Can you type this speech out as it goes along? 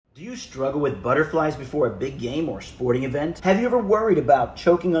Do you struggle with butterflies before a big game or sporting event? Have you ever worried about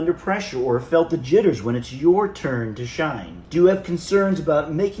choking under pressure or felt the jitters when it's your turn to shine? Do you have concerns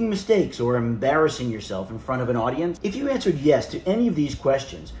about making mistakes or embarrassing yourself in front of an audience? If you answered yes to any of these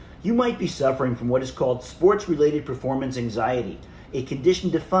questions, you might be suffering from what is called sports-related performance anxiety, a condition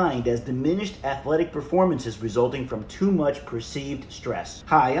defined as diminished athletic performances resulting from too much perceived stress.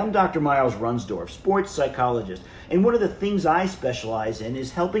 Hi, I'm Dr. Myles Runsdrof, sports psychologist, and one of the things I specialize in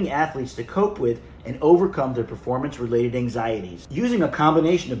is helping athletes to cope with and overcome their performance-related anxieties. Using a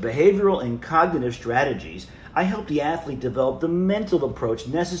combination of behavioral and cognitive strategies, I help the athlete develop the mental approach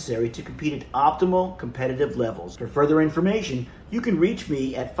necessary to compete at optimal competitive levels. For further information, you can reach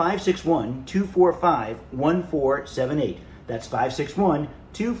me at 561-245-1478. That's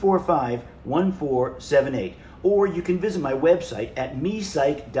 561-245-1478. Or you can visit my website at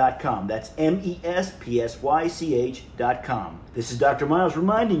mespsych.com. That's MESPSYCH.com. This is Dr. Myles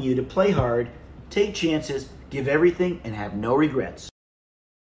reminding you to play hard, take chances, give everything, and have no regrets.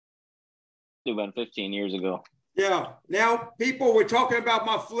 About 15 years ago. Yeah. Now people were talking about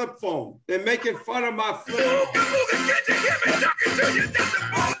my flip phone. They're making fun of my flip phone.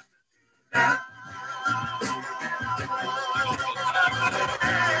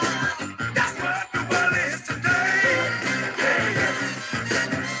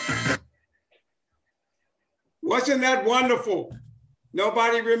 Wasn't that wonderful?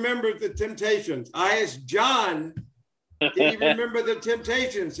 Nobody remembered the Temptations. I asked John, did he remember the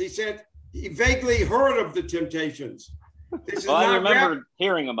Temptations? He said he vaguely heard of the Temptations. This is I not remember rap.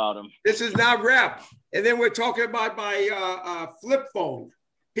 hearing about them. This is not rap. And then we're talking about my flip phone.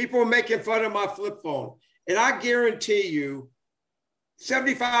 People are making fun of my flip phone. And I guarantee you,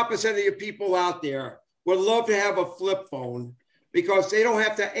 75% of your people out there would love to have a flip phone because they don't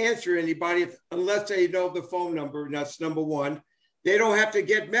have to answer anybody unless they know the phone number. That's number one. They don't have to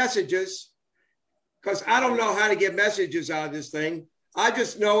get messages because I don't know how to get messages out of this thing. I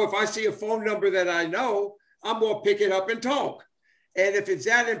just know if I see a phone number that I know, I'm going to pick it up and talk. And if it's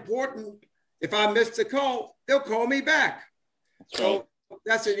that important, if I miss the call, they'll call me back. So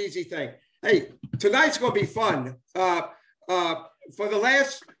that's an easy thing. Hey, tonight's going to be fun. For the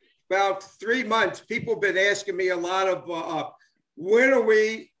last about 3 months, people have been asking me a lot of, when are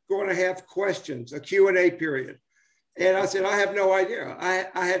we going to have questions, a Q&A period? And I said, I have no idea.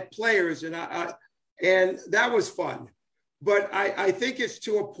 I had players and and that was fun. But I think it's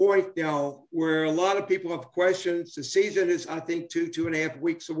to a point now where a lot of people have questions. The season is, I think, 2.5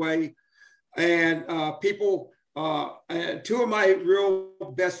 weeks away. And people, and two of my real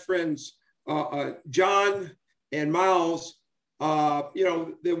best friends, John and Myles,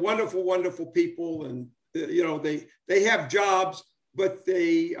 they're wonderful, wonderful people. And, they have jobs, but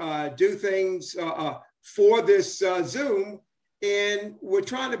they do things for this Zoom. And we're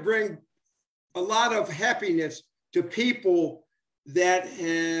trying to bring a lot of happiness to people that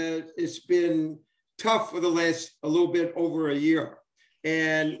it's been tough for the last a little bit over a year.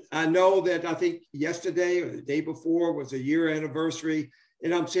 And I know that I think yesterday or the day before was a year anniversary.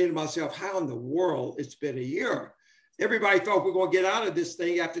 And I'm saying to myself, how in the world it's been a year? Everybody thought we're going to get out of this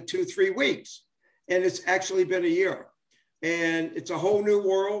thing after 2-3 weeks. And it's actually been a year. And it's a whole new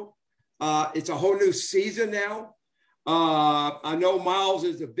world. It's a whole new season now. I know Myles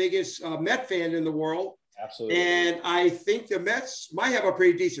is the biggest Met fan in the world. Absolutely. And I think the Mets might have a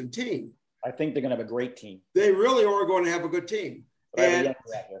pretty decent team. I think they're going to have a great team. They really are going to have a good team. But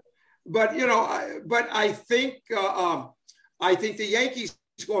I think the Yankees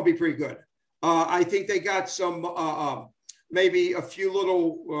is going to be pretty good. I think they got some maybe a few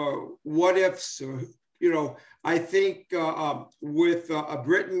little what ifs. I think with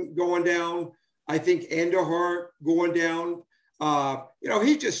Britton going down, I think Anderhart going down.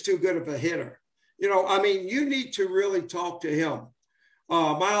 He's just too good of a hitter. You need to really talk to him.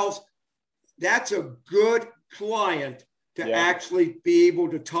 Myles, that's a good client to actually be able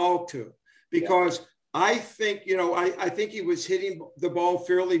to talk to because I think, I think he was hitting the ball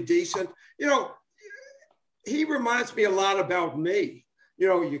fairly decent. He reminds me a lot about me.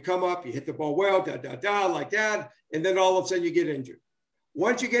 You come up, you hit the ball well, like that, and then all of a sudden you get injured.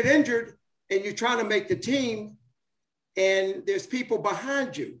 Once you get injured and you're trying to make the team and there's people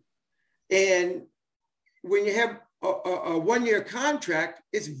behind you, and when you have a one-year contract,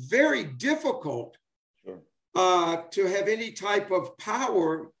 it's very difficult to have any type of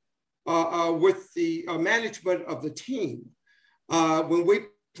power with the management of the team. When we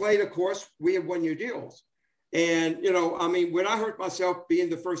played, of course, we had one-year deals. And, when I hurt myself being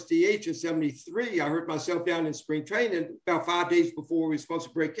the first DH in 73, I hurt myself down in spring training about 5 days before we were supposed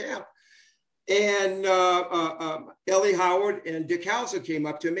to break camp. And Ellie Howard and Dick Hauser came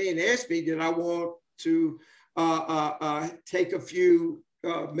up to me and asked me, did I want to take a few,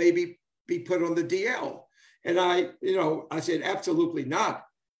 maybe be put on the DL? And I said, absolutely not.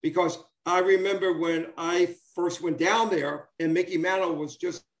 Because I remember when I first went down there and Mickey Mantle was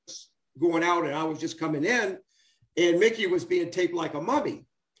just going out and I was just coming in, and Mickey was being taped like a mummy.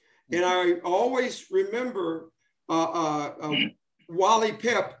 And I always remember Wally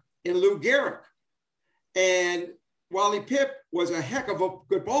Pipp and Lou Gehrig. And Wally Pipp was a heck of a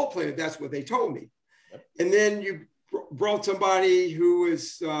good ball player. That's what they told me. Yep. And then you brought somebody who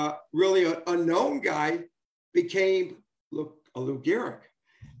was really an unknown guy, became a Lou Gehrig.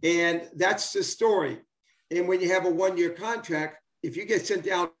 And that's the story. And when you have a one-year contract, if you get sent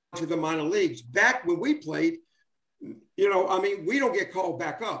down to the minor leagues, back when we played, we don't get called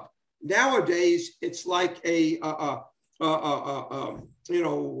back up. Nowadays, it's like you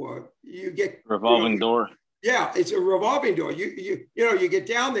get revolving door. Yeah, it's a revolving door. You get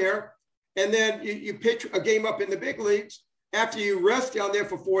down there, and then you pitch a game up in the big leagues. After you rest down there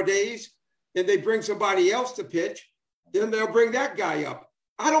for 4 days, and they bring somebody else to pitch, then they'll bring that guy up.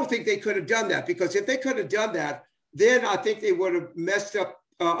 I don't think they could have done that, because if they could have done that, then I think they would have messed up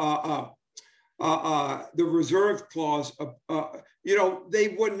the reserve clause. They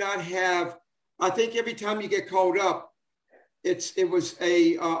would not have. I think every time you get called up, it was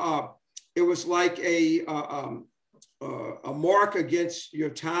like a mark against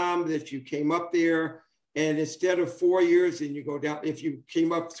your time that you came up there. And instead of 4 years, and you go down, if you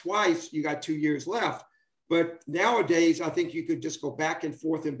came up twice, you got 2 years left. But nowadays, I think you could just go back and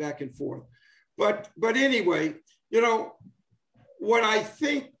forth and back and forth. But anyway, what I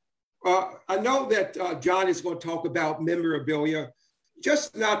think, I know that John is going to talk about memorabilia,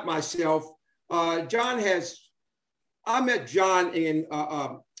 just not myself. I met John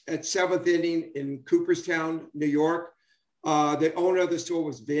at seventh inning in Cooperstown, New York. The owner of the store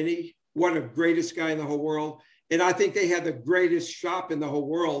was Vinny, one of the greatest guy in the whole world. And I think they had the greatest shop in the whole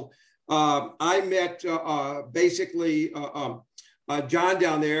world. I met John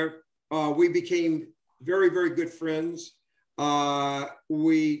down there. We became very, very good friends.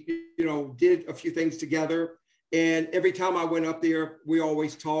 We, did a few things together. And every time I went up there, we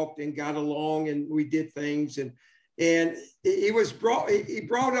always talked and got along, and we did things. And he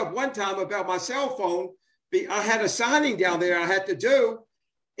brought up one time about my cell phone. I had a signing down there I had to do.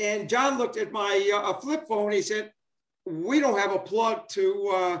 And John looked at my flip phone. He said, we don't have a plug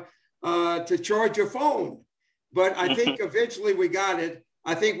to charge your phone. But I think eventually we got it.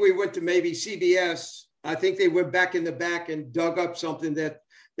 I think we went to maybe CBS. I think they went back in the back and dug up something that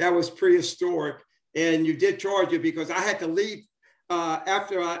was prehistoric. And you did charge it, because I had to leave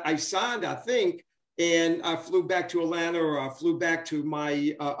after I signed, I think, and I flew back to Atlanta, or I flew back to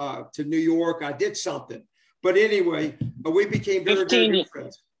to New York. I did something. But anyway, we became very, very good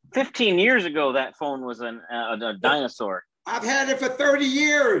friends. 15 years ago, that phone was a dinosaur. I've had it for 30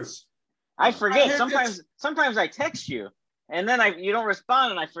 years. I forget. Sometimes I text you, and then you don't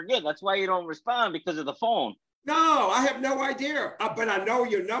respond, and I forget. That's why you don't respond, because of the phone. No, I have no idea. But I know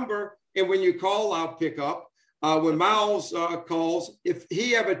your number, and when you call, I'll pick up. When Myles calls, if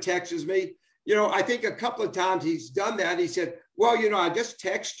he ever texts me, I think a couple of times he's done that. He said, well, I just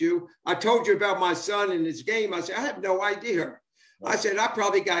text you. I told you about my son and his game. I said, I have no idea. I said, I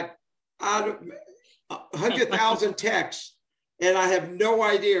probably got 100,000 texts, and I have no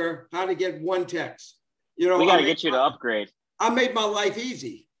idea how to get one text. We got to get you to upgrade. I made my life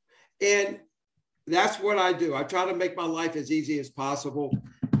easy. And that's what I do. I try to make my life as easy as possible.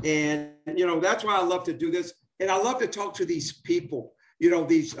 And, that's why I love to do this. And I love to talk to these people,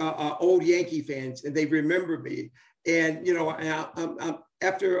 these old Yankee fans, and they remember me. And,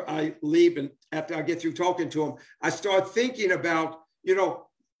 after I leave and after I get through talking to them, I start thinking about,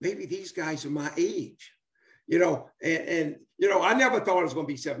 maybe these guys are my age, and I never thought I was going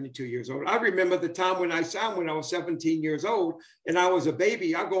to be 72 years old. I remember the time when I signed when I was 17 years old, and I was a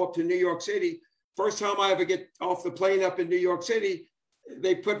baby. I go up to New York City. First time I ever get off the plane up in New York City,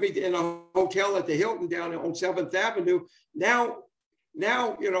 they put me in a hotel at the Hilton down on 7th Avenue. Now,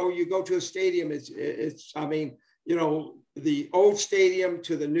 you go to a stadium, the old stadium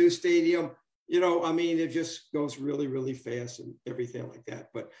to the new stadium, it just goes really, really fast and everything like that.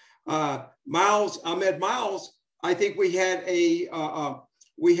 But Myles, I met Myles. I think we had an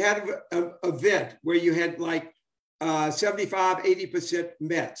event where you had like 75, 80%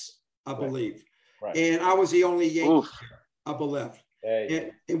 Mets, I believe. Right. And I was the only Yankee I believe.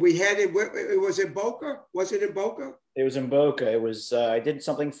 And we had it was in Boca. Was it in Boca? It was in Boca. It was, I did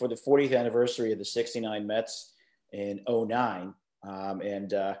something for the 40th anniversary of the 69 Mets in 2009. I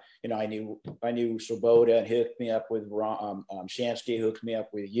knew Swoboda, and he hooked me up with Shamsky, hooked me up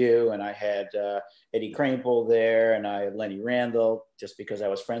with you, and I had Eddie Krampel there, and I had Lenny Randall, just because I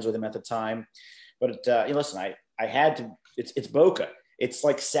was friends with him at the time. But listen, I had to. It's Boca. It's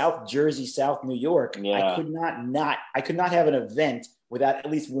like South Jersey, South New York. Yeah. I could not have an event without at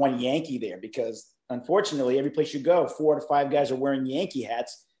least one Yankee there, because unfortunately, every place you go, 4 to 5 guys are wearing Yankee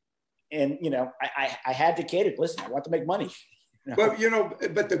hats, and I had to cater. Listen, I want to make money. But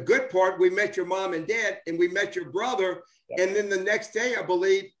but the good part, we met your mom and dad, and we met your brother, and then the next day, I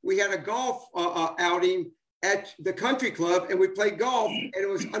believe, we had a golf outing at the country club, and we played golf, and it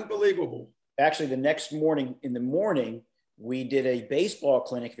was unbelievable. Actually, the next morning, in the morning, we did a baseball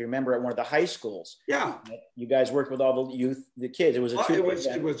clinic, if you remember, at one of the high schools. Yeah. You guys worked with all the youth, the kids. It was it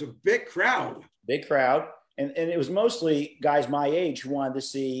was a big crowd. Big crowd. And it was mostly guys my age who wanted to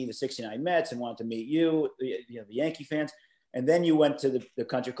see the 69 Mets and wanted to meet you, the Yankee fans. And then you went to the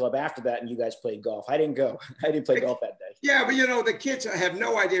country club after that, and you guys played golf. I didn't go. I didn't play golf that day. Yeah, but the kids have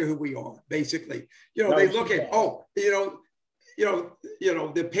no idea who we are, basically. They look at,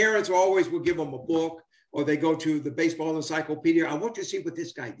 the parents always will give them a book, or they go to the baseball encyclopedia. I want you to see what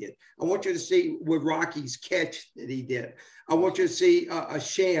this guy did. I want you to see what Rocky's catch that he did. I want you to see a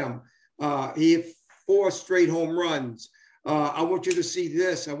Sham. He had 4 straight home runs. I want you to see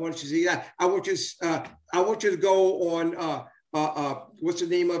this. I want you to see that. I want you to go on. What's the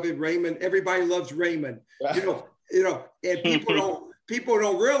name of it? Raymond. Everybody loves Raymond. And people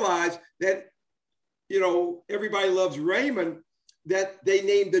don't realize that. Everybody loves Raymond. That they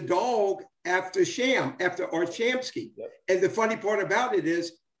named the dog after Sham, after Art Shamsky. Yep. And the funny part about it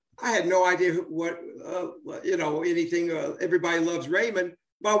is, I had no idea what anything. Everybody loves Raymond.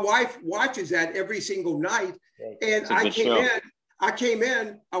 My wife watches that every single night. And I came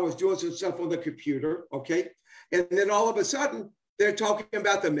in, I was doing some stuff on the computer, okay? And then all of a sudden, they're talking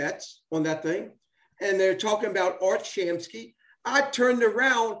about the Mets on that thing, and they're talking about Art Shamsky. I turned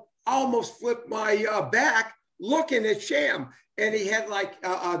around, almost flipped my back, looking at Sham, and he had like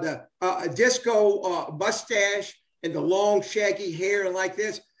the disco mustache and the long shaggy hair like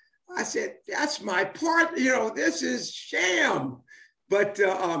this. I said, that's my part, this is Sham. But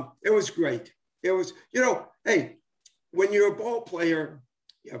it was great. It was, hey, when you're a ball player,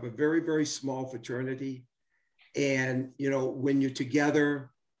 you have a very, very small fraternity. And, when you're together,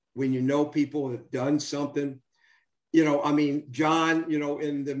 when people have done something, John,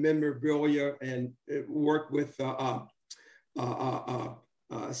 in the memorabilia and worked with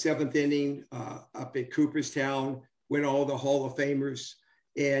seventh inning up at Cooperstown, went all the Hall of Famers.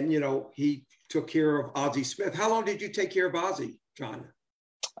 And, he took care of Ozzie Smith. How long did you take care of Ozzie, John?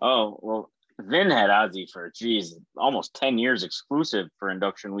 Oh, well, Vin had Ozzie for, almost 10 years exclusive for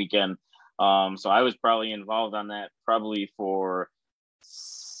induction weekend. So I was probably involved on that probably for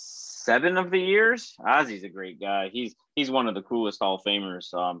 7 of the years. Ozzie's a great guy. He's one of the coolest Hall of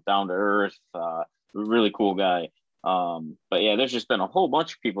Famers, down to earth, really cool guy. But yeah, there's just been a whole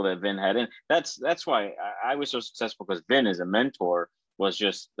bunch of people that Vin had. And that's why I was so successful, because Vin as a mentor was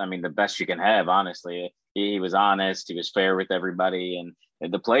just, the best you can have, honestly. He was honest. He was fair with everybody, and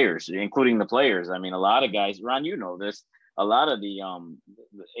the players, including the players. A lot of guys, Ron, this, a lot of the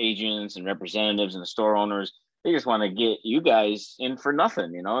agents and representatives and the store owners, they just want to get you guys in for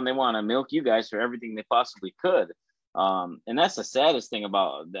nothing, and they want to milk you guys for everything they possibly could. And that's the saddest thing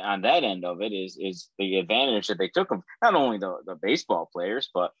about on that end of it is the advantage that they took of not only the baseball players,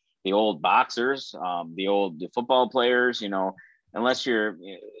 but the old boxers, the football players, unless you're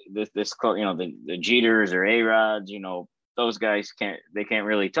the Jeters or A-Rods, those guys can't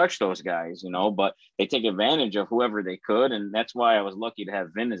really touch those guys, but they take advantage of whoever they could. And that's why I was lucky to have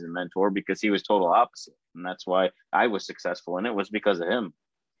Vin as a mentor, because he was total opposite. And that's why I was successful. And it was because of him.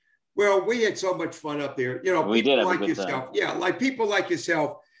 Well, we had so much fun up there, we did have like a good yourself. time. Yeah. Like people like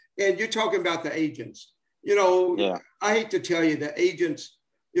yourself. And you're talking about the agents, Yeah. I hate to tell you, the agents,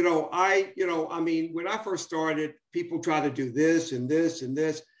 when I first started, people try to do this and this and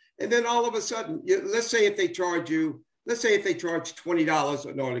this. And then all of a sudden, let's say if they charge $20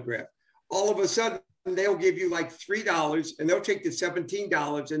 an autograph, all of a sudden they'll give you like $3 and they'll take the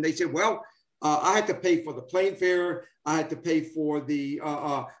 $17 and they say, well, I had to pay for the plane fare. I had to pay for the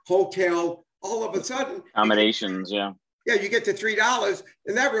hotel. All of a sudden, accommodations. Yeah, you get to $3.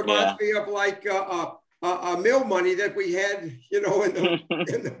 And that reminds me of like meal money that we had, in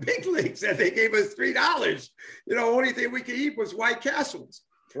the big leagues, that they gave us $3. Only thing we could eat was White Castles.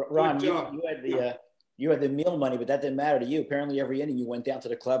 Ron, you had the meal money, but that didn't matter to you. Apparently, every inning you went down to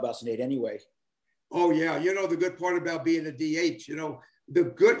the clubhouse and ate anyway. Oh yeah, the good part about being a DH, the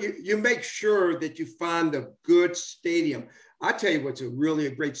good, you make sure that you find the good stadium. I tell you what's really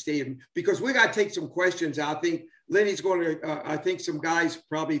a great stadium, because we got to take some questions. I think Lenny's going to, I think some guys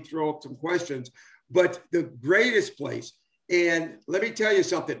probably throw up some questions, but the greatest place, and let me tell you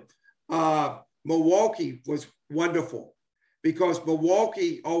something, Milwaukee was wonderful because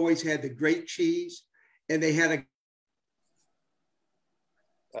Milwaukee always had the great cheese, and they had a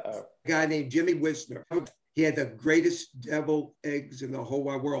guy named Jimmy Wisner. He had the greatest deviled eggs in the whole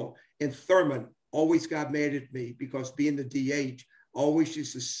wide world. And Thurman always got mad at me because being the DH, always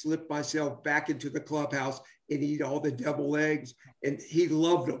used to slip myself back into the clubhouse and eat all the deviled eggs. And he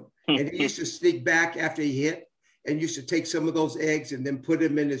loved them. And he used to sneak back after he hit and used to take some of those eggs and then put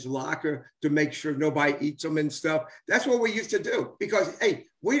them in his locker to make sure nobody eats them and stuff. That's what we used to do because, hey,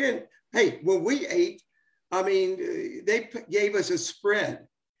 when we ate, I mean, they gave us a spread.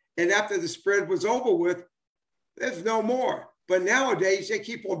 And after the spread was over with, there's no more. But nowadays, they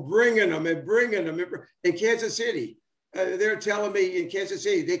keep on bringing them. In Kansas City, they're telling me in Kansas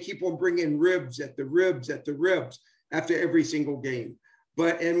City, they keep on bringing ribs after every single game.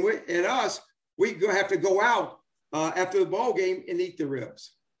 But and us, we have to go out after the ball game and eat the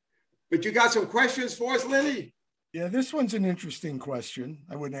ribs. But you got some questions for us, Lenny? Yeah, this one's an interesting question.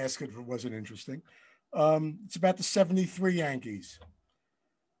 I wouldn't ask it if it wasn't interesting. It's about the 73 Yankees.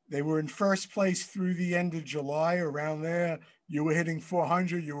 They were in first place through the end of July, around there. You were hitting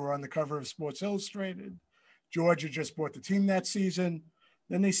 400. You were on the cover of Sports Illustrated. Georgia just bought the team that season.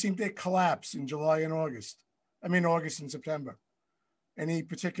 Then they seemed to collapse in July and August. August and September. Any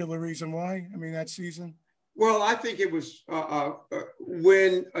particular reason why? That season? Well, I think it was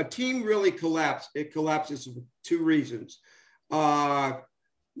when a team really collapsed, it collapses for two reasons.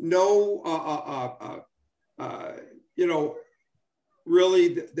 Really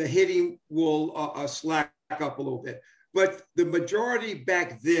the hitting will slack up a little bit. But the majority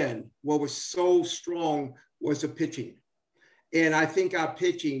back then, what was so strong was the pitching. And I think our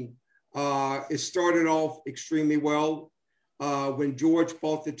pitching, it started off extremely well. When George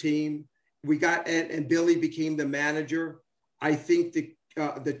bought the team, we got, and Billy became the manager. I think the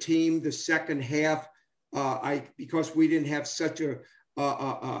team, the second half, because we didn't have such a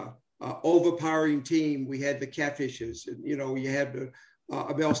overpowering team. We had the Catfishes, and you had the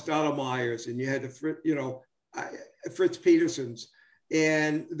Abel Stoudemire's, and you had the Fritz Petersons,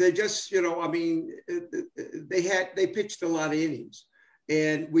 and they just they pitched a lot of innings,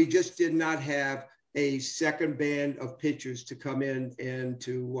 and we just did not have a second band of pitchers to come in and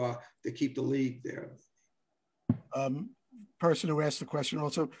to keep the league there. Person who asked the question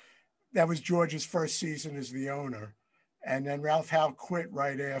also, that was George's first season as the owner. And then Ralph Howe quit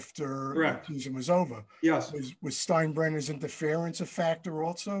right after Correct. The season was over. Yes. Was Steinbrenner's interference a factor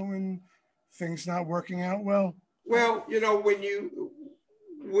also in things not working out well? Well,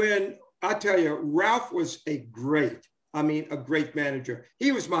 when I tell you, Ralph was a great manager.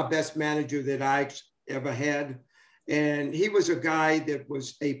 He was my best manager that I ever had. And he was a guy that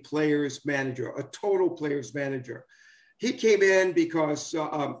was a player's manager, a total player's manager. He came in because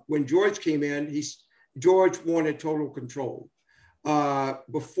when George came in, George wanted total control.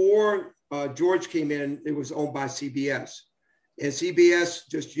 Before George came in, it was owned by CBS. And CBS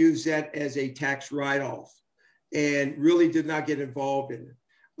just used that as a tax write-off and really did not get involved in it.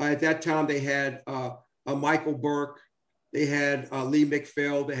 At that time, they had Michael Burke, they had Lee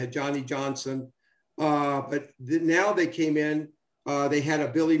McPhail, they had Johnny Johnson. But now they came in, they had a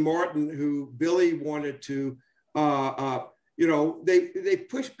Billy Martin who Billy wanted to, they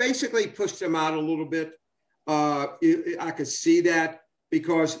pushed him out a little bit. I could see that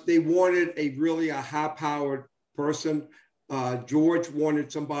because they wanted a high-powered person. George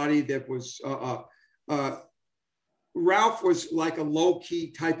wanted somebody that was, Ralph was like a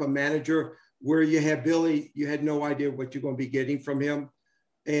low-key type of manager where you had Billy, you had no idea what you're going to be getting from him.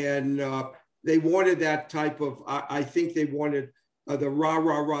 And they wanted that type of, I think they wanted the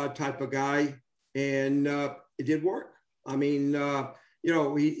rah type of guy. And it did work.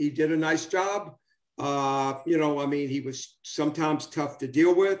 He did a nice job. He was sometimes tough to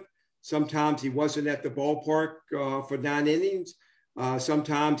deal with. Sometimes he wasn't at the ballpark for 9 innings.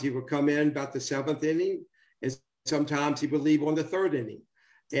 Sometimes he would come in about the 7th inning, and sometimes he would leave on the 3rd inning.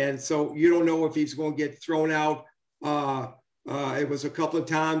 And so you don't know if he's going to get thrown out. It was a couple of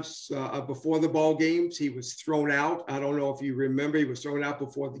times before the ball games, he was thrown out. I don't know if you remember, he was thrown out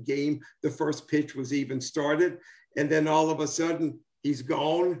before the game. The first pitch was even started. And then all of a sudden he's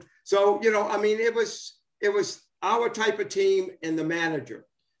gone. So, it was our type of team and the manager.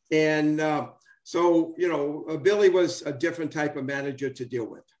 And Billy was a different type of manager to deal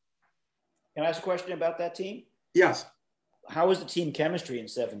with. Can I ask a question about that team? Yes. How was the team chemistry in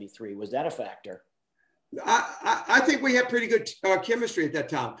 73? Was that a factor? I think we had pretty good chemistry at that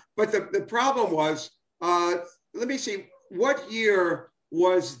time. But the problem was, let me see, what year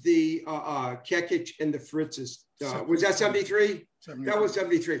was the Kekic and the Fritzes? Was that 73? That was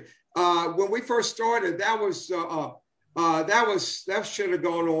 73. When we first started, that should have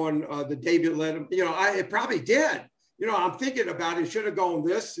gone on the David Letterman. It probably did. I'm thinking about it. It should have gone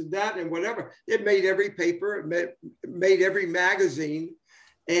this and that and whatever. It made every paper. It made every magazine,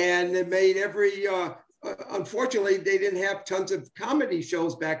 and it made every. Unfortunately, they didn't have tons of comedy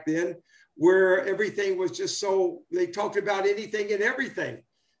shows back then, where everything was just so. They talked about anything and everything,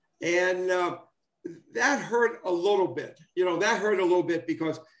 and that hurt a little bit. That hurt a little bit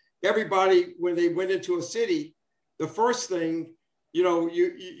because everybody, when they went into a city, the first thing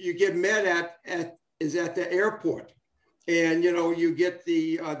you get met is at the airport. And, you get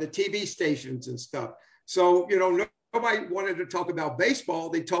the TV stations and stuff. So, nobody wanted to talk about baseball.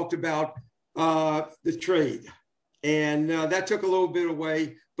 They talked about the trade. And that took a little bit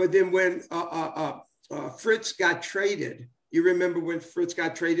away. But then when Fritz got traded, you remember when Fritz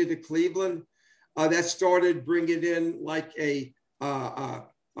got traded to Cleveland? That started bringing in like a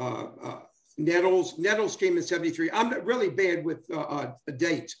Nettles. Nettles came in 73. I'm not really bad with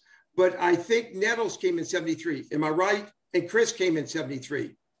dates. But I think Nettles came in 73. Am I right? And Chris came in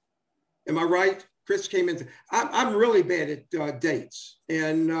 73. Am I right? Chris came in. I'm really bad at dates.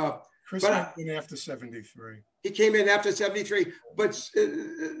 And Chris came in after 73. He came in after 73. But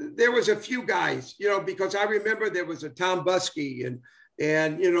there was a few guys, because I remember there was a Tom Buskey and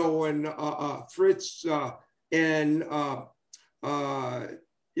Fritz and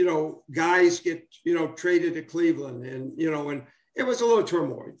guys get traded to Cleveland and and it was a little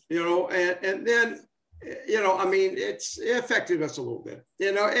turmoil, and then, it affected us a little bit,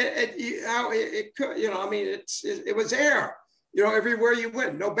 it could, it was there, everywhere you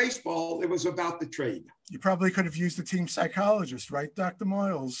went, no baseball, it was about the trade. You probably could have used the team psychologist, right, Dr.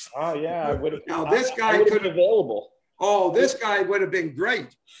 Myles? Oh yeah, I would have. Now this guy could have available. Oh, this guy would have been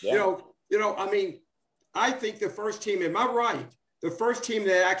great. Yeah. I think the first team, am I right? The first team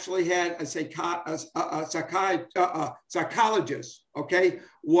that actually had a psychologist, okay,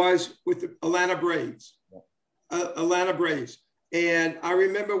 was with the Atlanta Braves. Atlanta Braves. And I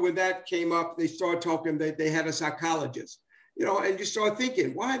remember when that came up, they started talking that they had a psychologist, and you start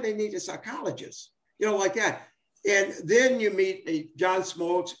thinking, why do they need a psychologist? Like that. And then you meet a John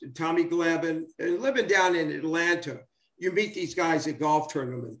Smoltz, Tommy Glavine, and living down in Atlanta, you meet these guys at golf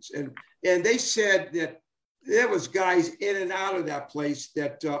tournaments. And they said that there was guys in and out of that place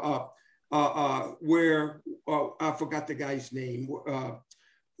that where I forgot the guy's name.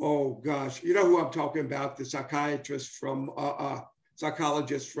 Oh gosh, you know who I'm talking about? The psychiatrist from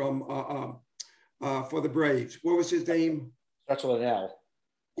psychologist from for the Braves. What was his name? That's what hell.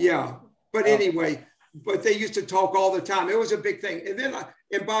 Yeah, but anyway, but they used to talk all the time. It was a big thing. And then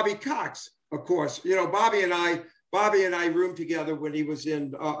and Bobby Cox, of course. Bobby and I roomed together when he was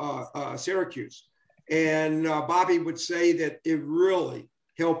in Syracuse. And Bobby would say that it really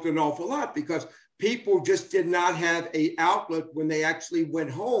helped an awful lot because people just did not have an outlet when they actually went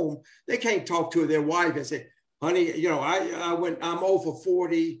home. They can't talk to their wife and say, honey, I'm over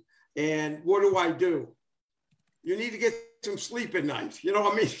 40 and what do I do? You need to get some sleep at night. And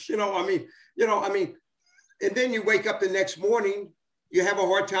then you wake up the next morning, you have a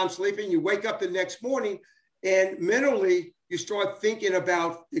hard time sleeping. You wake up the next morning and mentally you start thinking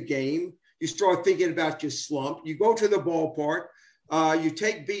about the game. You start thinking about your slump. You go to the ballpark. You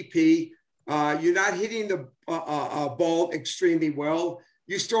take BP. You're not hitting the ball extremely well.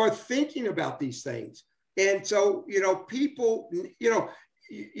 You start thinking about these things. And so, people,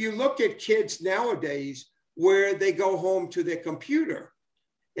 you look at kids nowadays where they go home to their computer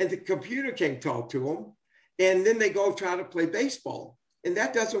and the computer can't talk to them. And then they go try to play baseball. And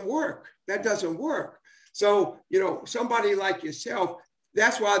that doesn't work. That doesn't work. So, somebody like yourself,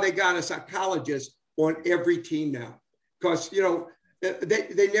 that's why they got a psychologist on every team now, because,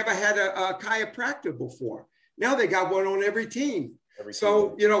 they never had a chiropractor before. Now they got one on every team.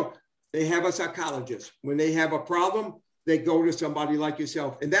 They have a psychologist. When they have a problem, they go to somebody like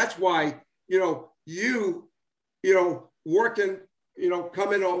yourself. And that's why, working,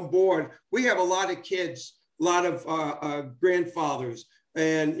 coming on board, we have a lot of kids, a lot of grandfathers.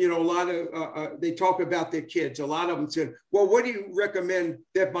 And, a lot of, they talk about their kids. A lot of them said, well, what do you recommend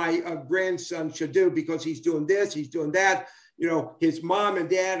that my grandson should do? Because he's doing this, he's doing that. His mom and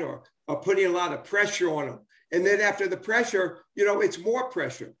dad are putting a lot of pressure on him. And then after the pressure, it's more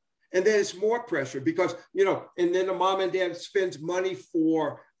pressure. And then it's more pressure because, and then the mom and dad spends money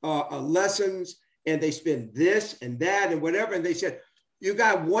for lessons and they spend this and that and whatever. And they said, you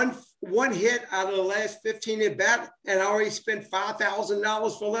got one hit out of the last 15 at bat and I already spent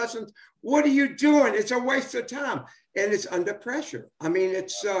 $5,000 for lessons. What are you doing? It's a waste of time. And it's under pressure. I mean,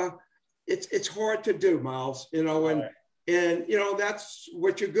 it's hard to do, Myles, you know, and you know, that's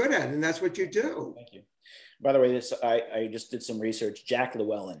what you're good at and that's what you do. Thank you. By the way, I just did some research. Jack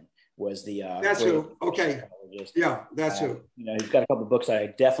Llewellyn was the that's who. Okay. Yeah, that's who. You know, he's got a couple of books. I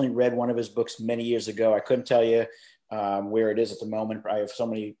definitely read one of his books many years ago. I couldn't tell you where it is at the moment. I have so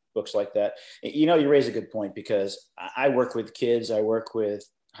many books like that. You know, you raise a good point because I work with kids. I work with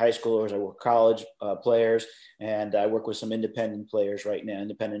high schoolers. I work with college players, and I work with some independent players right now,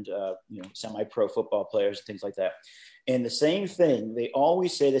 independent, you know, semi-pro football players and things like that. And the same thing, they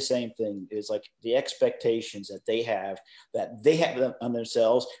always say the same thing is like the expectations that they have on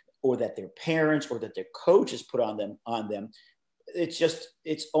themselves, or that their parents or that their coaches put on them.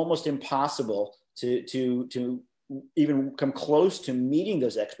 It's almost impossible to even come close to meeting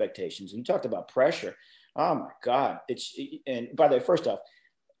those expectations. And you talked about pressure. Oh my God. And by the way, first off,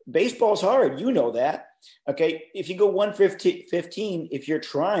 baseball's hard. You know that. Okay. If you go 115, if you're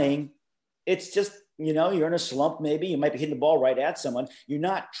trying, it's just, you know, you're in a slump. Maybe you might be hitting the ball right at someone. You're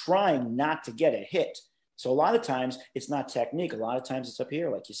not trying not to get a hit. So a lot of times it's not technique. A lot of times it's up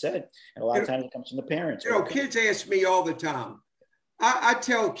here, like you said. And a lot of times it comes from the parents. You know, kids ask me all the time. I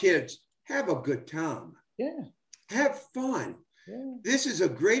tell kids, have a good time. Yeah. Have fun. Yeah. This is the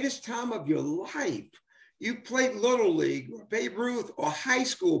greatest time of your life. You played Little League or Babe Ruth or high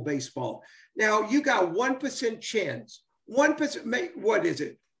school baseball. Now you got 1% chance. 1%, what is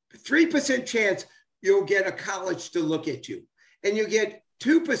it? 3% chance you'll get a college to look at you. And you get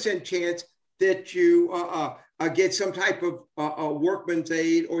 2% chance that you get some type of workman's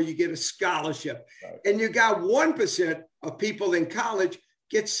aid or you get a scholarship. Right. And you got 1% of people in college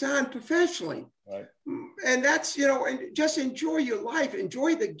get signed professionally. Right. And that's, you know, and just enjoy your life,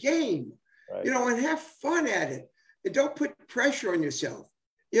 enjoy the game, right. You know, and have fun at it. And don't put pressure on yourself.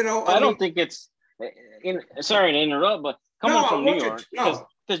 You know, I don't think it's, sorry to interrupt, but coming from New York,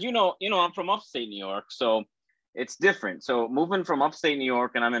 because you know, I'm from upstate New York, so it's different. So moving from upstate New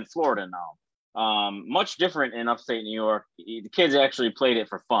York, and I'm in Florida now, much different in upstate New York. The kids actually played it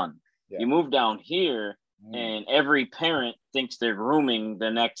for fun. Yeah. You move down here, and every parent thinks they're grooming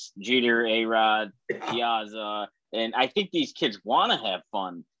the next Jeter, A-Rod, Piazza. And I think these kids want to have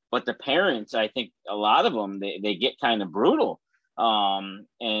fun, but the parents, I think a lot of them, they get kind of brutal.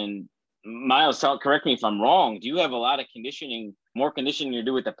 And Myles, correct me if I'm wrong. Do you have a lot of more conditioning to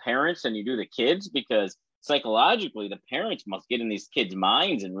do with the parents than you do the kids? Because psychologically, the parents must get in these kids'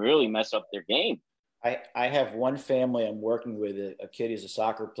 minds and really mess up their game. I have one family I'm working with, a kid who's a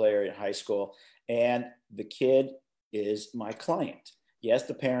soccer player in high school, and the kid is my client. Yes,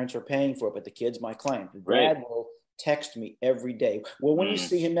 the parents are paying for it, but the kid's my client. The dad will text me every day. Well, when you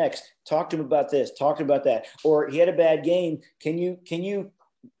see him next, talk to him about this, talk to him about that. Or he had a bad game. Can you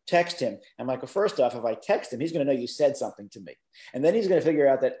text him? I'm like, well, first off, if I text him, he's going to know you said something to me. And then he's going to figure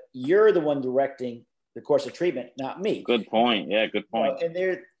out that you're the one directing the course of treatment, not me. Good point. Yeah, good point. And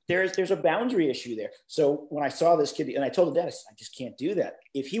there's a boundary issue there. So when I saw this kid, and I told the dentist, I just can't do that.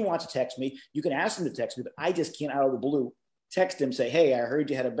 If he wants to text me, you can ask him to text me, but I just can't out of the blue text him, say, hey, I heard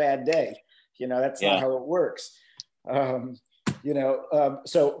you had a bad day. You know, that's not how it works.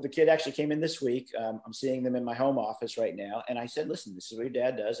 So the kid actually came in this week. I'm seeing them in my home office right now. And I said, listen, this is what your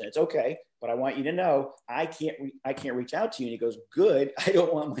dad does. And it's okay, but I want you to know, I can't reach out to you. And he goes, good. I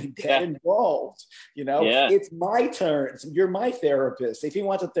don't want my dad involved. You know, it's my turn. You're my therapist. If he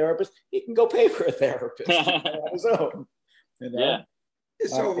wants a therapist, he can go pay for a therapist on his own. You know? Yeah.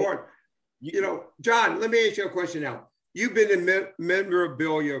 It's so hard. You know, John, let me ask you a question now. You've been in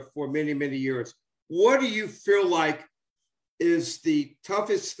memorabilia for many, many years. What do you feel like is the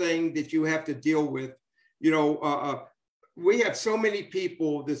toughest thing that you have to deal with? You know, we have so many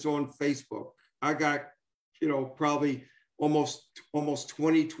people that's on Facebook. I got, you know, probably almost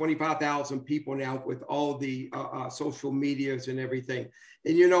 25,000 people now with all the social medias and everything.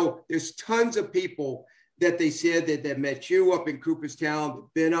 And, you know, there's tons of people that they said that met you up in Cooperstown,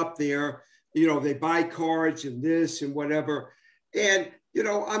 been up there, you know, they buy cards and this and whatever. And, you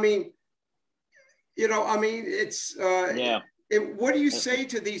know, I mean, it's, what do you say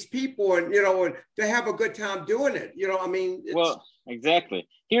to these people, and, you know, and to have a good time doing it? You know, I mean, well, exactly.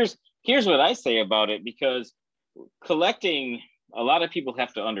 Here's what I say about it, because collecting, a lot of people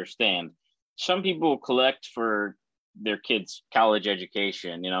have to understand. Some people collect for their kids' college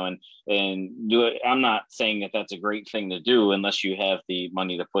education, and do it. I'm not saying that that's a great thing to do unless you have the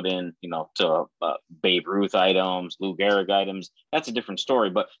money to put in, to Babe Ruth items, Lou Gehrig items. That's a different story.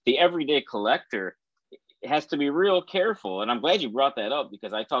 But the everyday collector has to be real careful. And I'm glad you brought that up,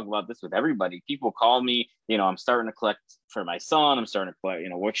 because I talk about this with everybody. People call me, I'm starting to collect for my son. I'm starting to collect,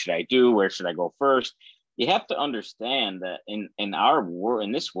 what should I do? Where should I go first? You have to understand that in our world,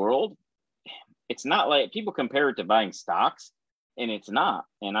 in this world, it's not like people compare it to buying stocks, and it's not.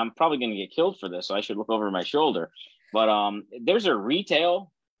 And I'm probably going to get killed for this, so I should look over my shoulder. But there's a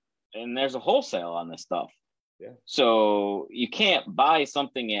retail and there's a wholesale on this stuff. Yeah. So you can't buy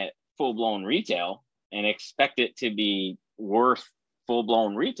something at full-blown retail and expect it to be worth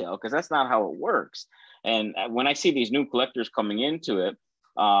full-blown retail, because that's not how it works. And when I see these new collectors coming into it,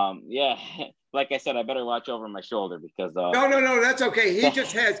 like I said, I better watch over my shoulder, because no, that's okay. He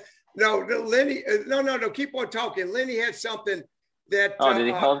just has Lenny. No, keep on talking. Lenny had something that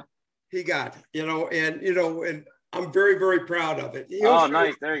did he got, and I'm very, very proud of it.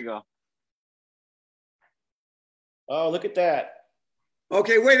 Nice. There you go. Oh, look at that.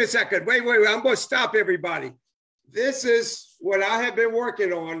 Okay, wait a second. Wait. I'm going to stop everybody. This is what I have been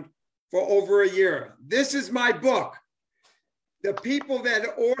working on for over a year. This is my book. The people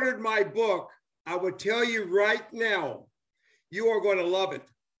that ordered my book, I would tell you right now, you are going to love it.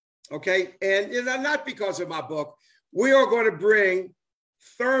 Okay. And not because of my book. We are going to bring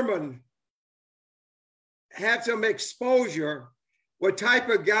Thurman, have some exposure, what type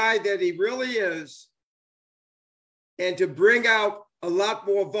of guy that he really is, and to bring out a lot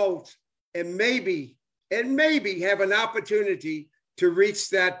more votes, and maybe have an opportunity to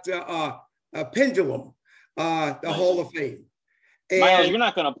reach that pendulum, the Hall of Fame. And Myles, you're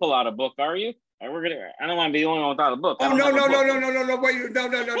not going to pull out a book, are you? I don't want to be the only one without a book. Oh, no. Wait,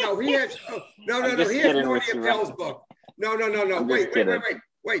 no. He has He has Marty Appel's book. No.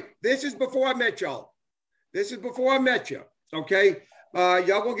 Wait. This is before I met y'all. Okay.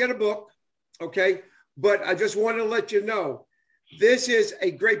 Y'all gonna get a book. Okay. But I just want to let you know, this is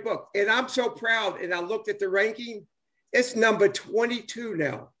a great book. And I'm so proud. And I looked at the ranking. It's number 22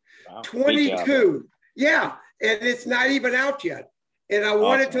 now. Wow. 22. Yeah. And it's not even out yet. And I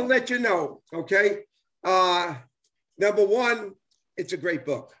wanted to let you know, okay? Number one, it's a great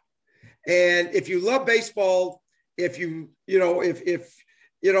book. And if you love baseball, I'm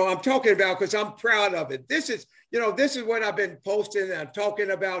talking about, because I'm proud of it. This is what I've been posting and I'm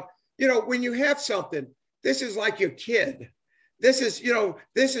talking about. When you have something, this is like your kid. This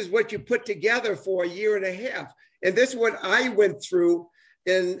is what you put together for a year and a half. And this is what I went through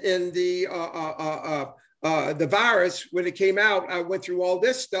in the virus when it came out. I went through all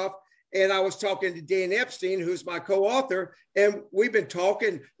this stuff, and I was talking to Dan Epstein, who's my co-author, and we've been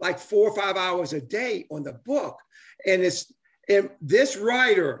talking like 4 or 5 hours a day on the book. And this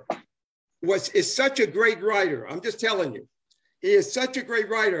writer is such a great writer. I'm just telling you, he is such a great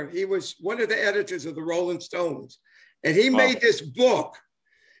writer. He was one of the editors of the Rolling Stones, and he made this book.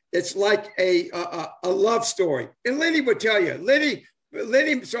 It's like a love story. And Lenny would tell you, Lenny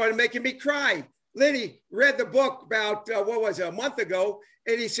started making me cry. Lenny read the book about, a month ago.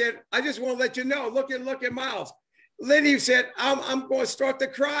 And he said, I just want to let you know, look at Myles. Lenny said, I'm going to start to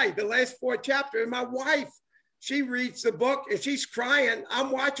cry the last 4 chapters. And my wife, she reads the book and she's crying.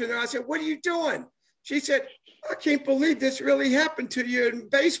 I'm watching her. I said, what are you doing? She said, I can't believe this really happened to you in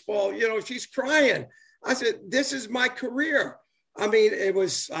baseball. She's crying. I said, this is my career. I mean, it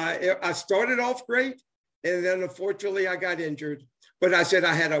was, I started off great. And then unfortunately I got injured. But I said,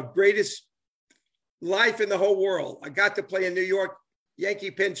 I had a greatest life in the whole world. I got to play in New York,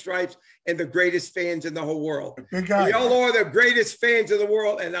 Yankee pinstripes, and the greatest fans in the whole world. Big guy. Y'all are the greatest fans in the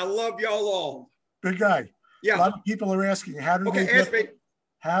world, and I love y'all all. Big guy. Yeah. A lot of people are asking, how do they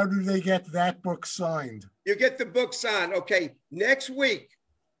get that book signed? You get the book signed. Okay. Next week,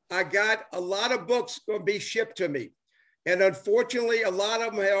 I got a lot of books going to be shipped to me. And unfortunately, a lot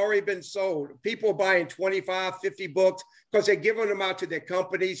of them have already been sold. People are buying 25, 50 books because they're giving them out to their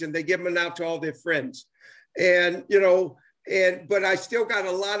companies and they're giving them out to all their friends. And, but I still got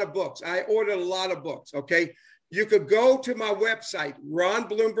a lot of books. I ordered a lot of books, okay? You could go to my website,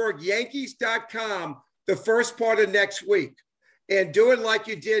 ronblombergyankees.com, the first part of next week, and do it like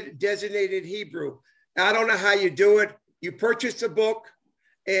you did Designated Hebrew. I don't know how you do it. You purchase the book,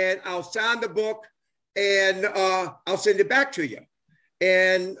 and I'll sign the book, and I'll send it back to you.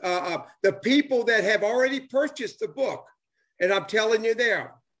 And the people that have already purchased the book, and I'm telling you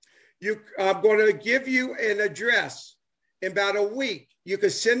there, I'm going to give you an address. In about a week, you can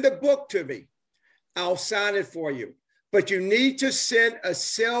send the book to me. I'll sign it for you. But you need to send a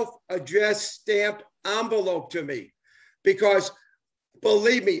self-addressed stamped envelope to me. because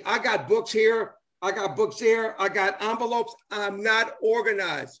believe me, I got books here. I got books there. I got envelopes. I'm not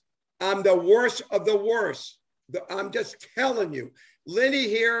organized. I'm the worst of the worst. I'm just telling you. Lenny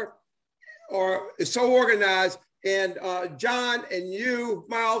here is so organized. And John and you,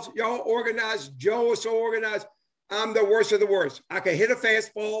 Myles, y'all organized. Joe is so organized. I'm the worst of the worst. I can hit a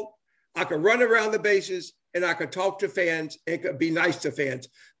fastball. I can run around the bases, and I can talk to fans and be nice to fans.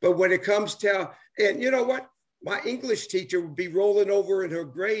 But when it comes to, and you know what? My English teacher would be rolling over in her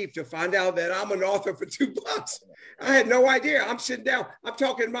grave to find out that I'm an author for $2. I had no idea. I'm sitting down. I'm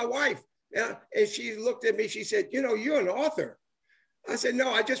talking to my wife. And she looked at me. She said, you know, you're an author. I said,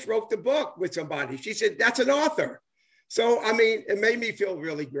 no, I just wrote the book with somebody. She said, that's an author. So, I mean, it made me feel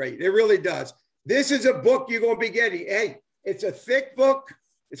really great. It really does. This is a book you're going to be getting. Hey, it's a thick book.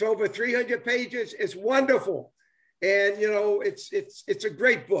 It's over 300 pages. It's wonderful. And, you know, it's a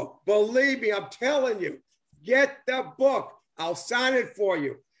great book. Believe me, I'm telling you, get the book. I'll sign it for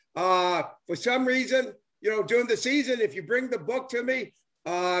you. For some reason, you know, during the season, if you bring the book to me,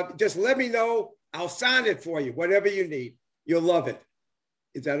 just let me know. I'll sign it for you, whatever you need. You'll love it.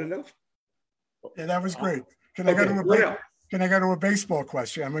 Is that enough? Yeah, that was great. Can I go to a baseball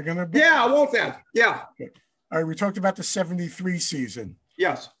question? Am I going to? Yeah, I want that. Yeah. Okay. All right. We talked about the 73 season.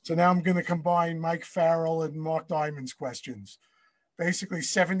 Yes. So now I'm going to combine Mike Farrell and Mark Diamond's questions. Basically,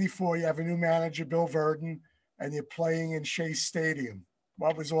 74, you have a new manager, Bill Verdon, and you're playing in Shea Stadium.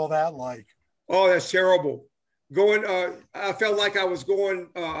 What was all that like? Oh, that's terrible. I felt like I was going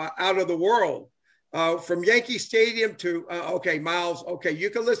out of the world. From Yankee Stadium to, okay, Myles, okay, you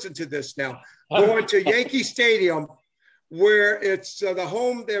can listen to this now. Going to Yankee Stadium, where it's the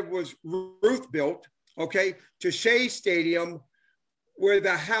home that was Ruth built, okay, to Shea Stadium, where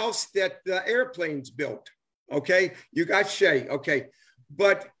the house that the airplanes built, okay? You got Shea, okay.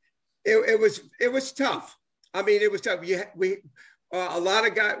 But it was tough. I mean, it was tough. A lot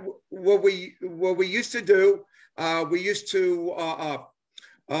of guys, what we used to do, we used to,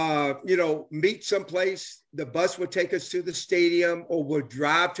 you know, meet someplace. The bus would take us to the stadium or would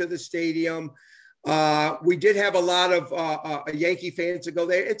drive to the stadium. We did have a lot of Yankee fans to go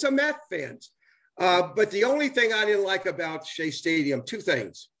there and some Met fans. But the only thing I didn't like about Shea Stadium, two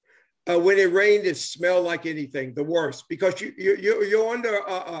things. When it rained, it smelled like anything, the worst, because you're under,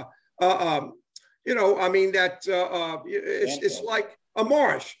 you know, I mean, that it's like a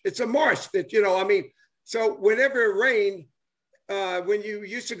marsh. It's a marsh that, you know, I mean, so whenever it rained, when you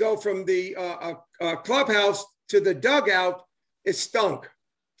used to go from the clubhouse to the dugout, it stunk.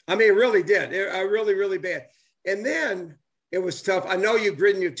 I mean, it really did. Really, really bad. And then it was tough. I know you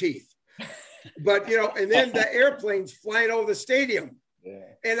gritting your teeth, but, you know, and then the airplanes flying over the stadium. Yeah.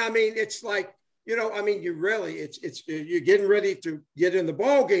 And I mean, it's like, you know, I mean, you're getting ready to get in the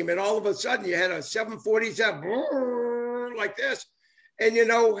ball game. And all of a sudden you had a 747 like this. And you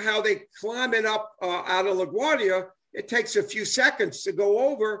know how they climbing up out of LaGuardia, it takes a few seconds to go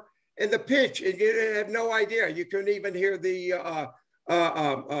over and the pitch, and you have no idea. You couldn't even hear the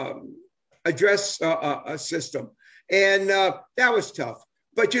address system. And that was tough.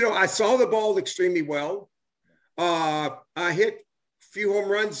 But, you know, I saw the ball extremely well. I hit a few home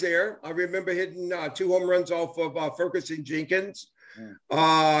runs there. I remember hitting 2 home runs off of Ferguson Jenkins.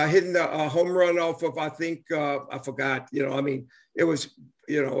 Hitting a home run off of, I think, I forgot, you know, I mean, it was,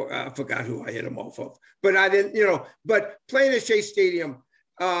 you know, I forgot who I hit him off of, but I didn't, you know, but playing at Shea Stadium,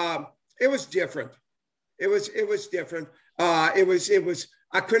 it was different. It was different. It was,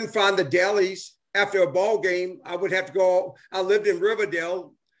 I couldn't find the delis after a ball game. I would have to go, I lived in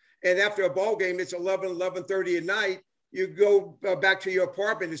Riverdale, and after a ball game, it's 11:30 at night. You go back to your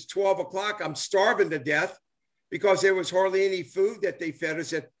apartment, it's 12 o'clock. I'm starving to death, because there was hardly any food that they fed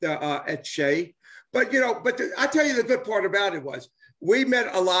us at Shea. But, you know, I tell you the good part about it was we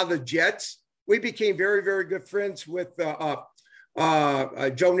met a lot of the Jets. We became very, very good friends with Joe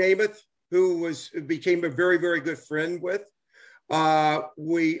Namath, who became a very, very good friend with.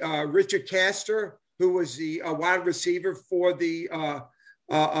 Richard Castor, who was the wide receiver for the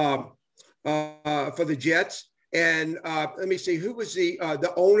Jets. And let me see, who was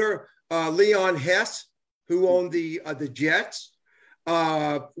the owner? Leon Hess, who owned the Jets.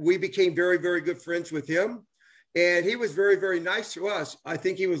 We became very, very good friends with him. And he was very, very nice to us. I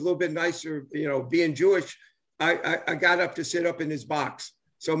think he was a little bit nicer, you know, being Jewish. I got up to sit up in his box.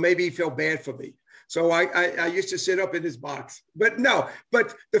 So maybe he felt bad for me. So I used to sit up in his box. But no,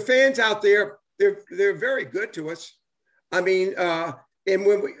 but the fans out there, they're very good to us. I mean, and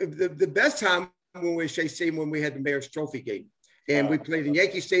when the best time when we were at Shea Stadium, when we had the Mayor's Trophy game. And we played in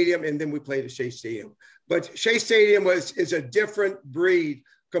Yankee Stadium, and then we played at Shea Stadium. But Shea Stadium is a different breed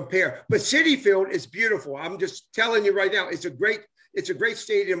compare. But Citi Field is beautiful. I'm just telling you right now, it's a great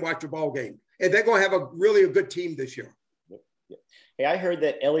stadium to watch a ball game. And they're going to have a good team this year. Hey, I heard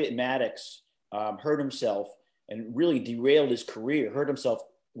that Elliot Maddox hurt himself and really derailed his career, hurt himself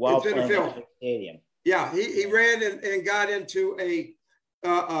while playing at the stadium. Yeah, he ran and got into a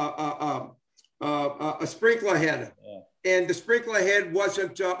sprinkler head. Yeah. And the sprinkler head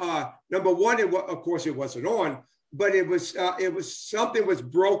wasn't, number one, of course it wasn't on, but it was something was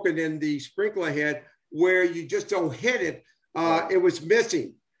broken in the sprinkler head where you just don't hit it. It was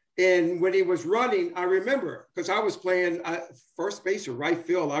missing. And when he was running, I remember, because I was playing first base or right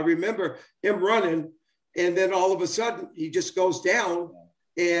field, I remember him running, and then all of a sudden he just goes down.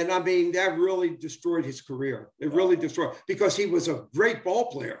 And I mean, that really destroyed his career. It really destroyed, because he was a great ball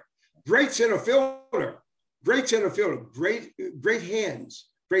player, great center fielder, great hands.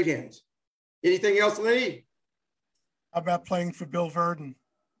 Anything else, Lenny? How about playing for Bill Verdon?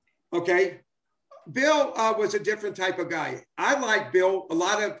 Okay. Bill was a different type of guy. I like Bill. A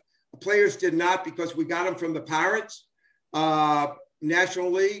lot of players did not, because we got him from the Pirates.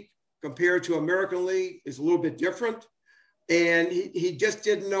 National League compared to American League is a little bit different. And he just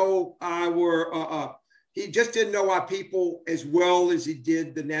didn't know our people as well as he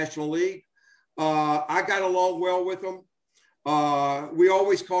did the National League. I got along well with him. We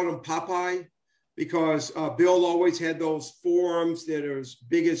always called him Popeye, because Bill always had those forearms that are as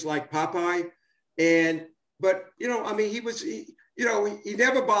big as like Popeye. But you know, I mean, he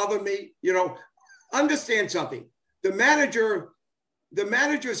never bothered me. You know, understand something. The managers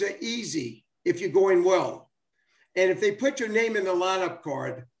are easy if you're going well. And if they put your name in the lineup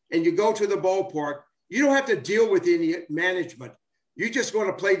card and you go to the ballpark, you don't have to deal with any management. You're just going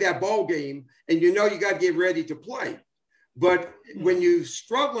to play that ball game, and you know you got to get ready to play. But when you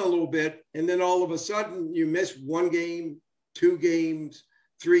struggle a little bit, and then all of a sudden you miss 1 game, 2 games,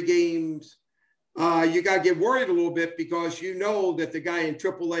 3 games, you got to get worried a little bit, because you know that the guy in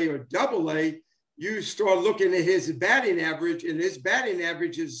AAA or AA, you start looking at his batting average, and his batting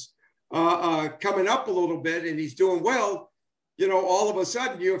average is coming up a little bit, and he's doing well. You know, all of a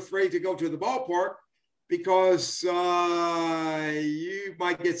sudden you're afraid to go to the ballpark, because you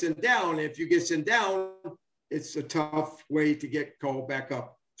might get sent down. If you get sent down, it's a tough way to get called back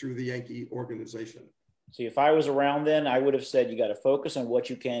up through the Yankee organization. See, if I was around then, I would have said you got to focus on what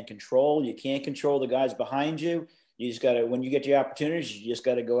you can control. You can't control the guys behind you. You just got to, when you get your opportunities, you just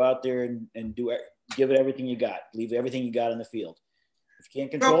got to go out there and give it everything you got. Leave everything you got on the field. If you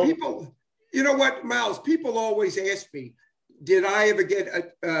can't control people, you know what, Myles? People always ask me, did I ever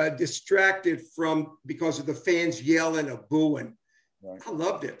get distracted because of the fans yelling or booing? Right. I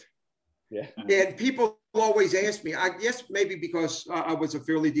loved it. Yeah. And people always ask me, I guess maybe because I was a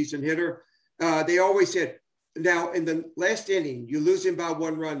fairly decent hitter, they always said, now in the last inning, you're losing by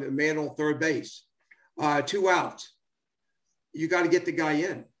 1 run, a man on third base, 2 outs. You got to get the guy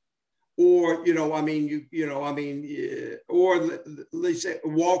in. Or, or they say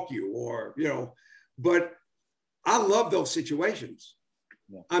walk you, or, but I love those situations.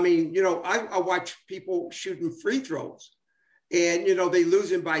 Yeah. I mean, I watch people shooting free throws, and, they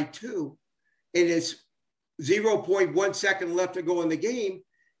losing by 2, and it's 0.1 second left to go in the game.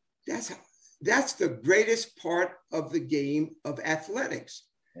 That's the greatest part of the game of athletics.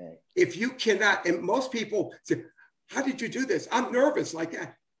 Right. If you cannot, and most people say, how did you do this? I'm nervous like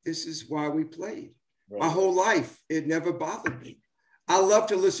that. This is why we played. Right. My whole life, it never bothered me. I love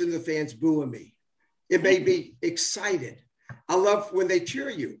to listen to fans booing me. It made me excited. I love when they cheer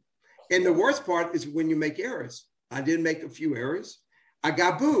you. And the worst part is when you make errors. I did make a few errors. I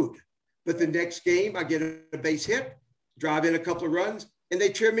got booed. But the next game, I get a base hit, drive in a couple of runs, and they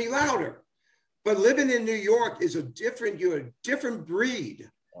cheer me louder. But living in New York is you're a different breed.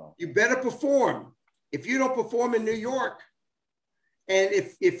 You better perform. If you don't perform in New York, and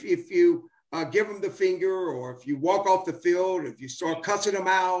if you give them the finger, or if you walk off the field, if you start cussing them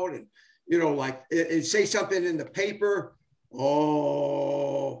out, and and say something in the paper,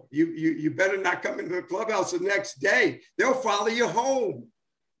 you better not come into the clubhouse the next day. They'll follow you home.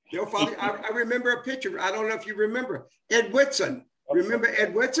 They'll follow. I remember a picture. I don't know if you remember Ed Whitson. Remember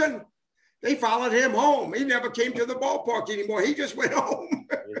Ed Whitson? They followed him home. He never came to the ballpark anymore. He just went home.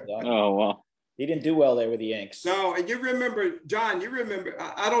 Oh, wow. He didn't do well there with the Yanks. No, and you remember, John,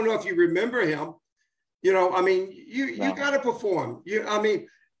 I don't know if you remember him. You got to perform. You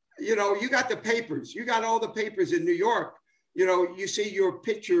got the papers. You got all the papers in New York. You see your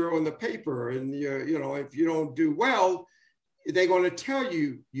picture on the paper, and, if you don't do well, they're going to tell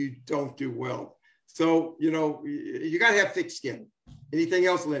you don't do well. So, you got to have thick skin. Anything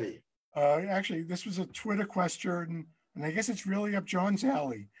else, Lenny? Actually, this was a Twitter question and I guess it's really up John's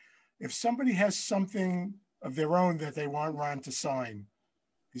alley. If somebody has something of their own that they want Ron to sign,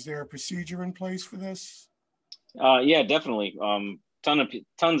 is there a procedure in place for this? Yeah, definitely.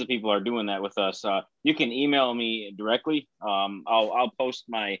 Tons of people are doing that with us. You can email me directly. I'll post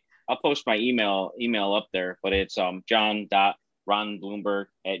my email up there, but it's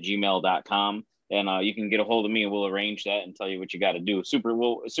john.ronblomberg@gmail.com. And you can get a hold of me and we'll arrange that and tell you what you got to do.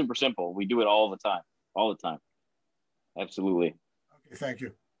 Super simple. We do it all the time. Absolutely. Okay, thank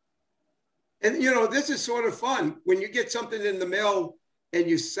you. And, you know, this is sort of fun. When you get something in the mail and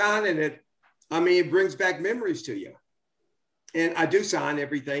you sign in it, I mean, it brings back memories to you. And I do sign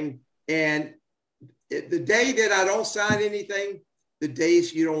everything. And the day that I don't sign anything, the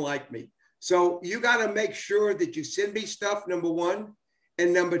days you don't like me. So you got to make sure that you send me stuff, number one.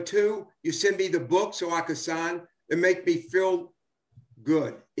 And number two, you send me the book so I can sign and make me feel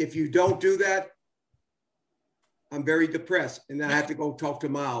good. If you don't do that, I'm very depressed. And then I have to go talk to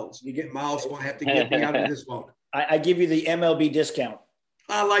Myles. You get Myles, will have to get me out of this phone. I give you the MLB discount.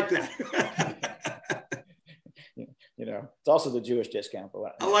 I like that. You know, it's also the Jewish discount.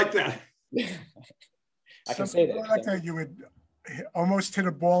 But I like that. I can say that. I like that you would almost hit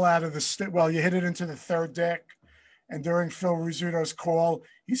a ball out of the well, you hit it into the third deck. And during Phil Rizzuto's call,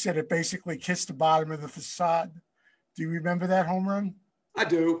 he said it basically kissed the bottom of the facade. Do you remember that home run? I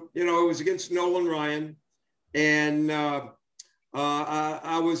do. You know, it was against Nolan Ryan. And I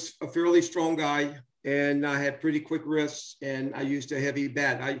was a fairly strong guy. And I had pretty quick wrists. And I used a heavy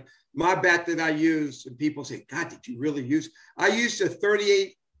bat. My bat that I used, and people say, God, did you really use? I used a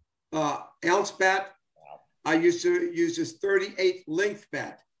 38 ounce bat. Wow. I used to use this 38 length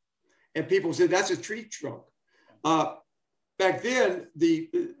bat. And people said, that's a tree trunk. Back then,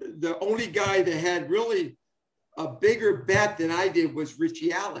 the only guy that had really a bigger bat than I did was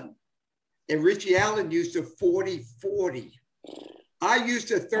Richie Allen. And Richie Allen used a 40-40. I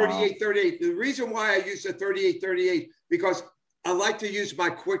used a 38-38. The reason why I used a 38-38, because I like to use my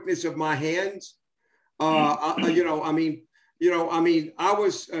quickness of my hands. I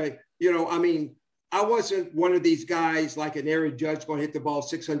wasn't one of these guys like an Aaron Judge going to hit the ball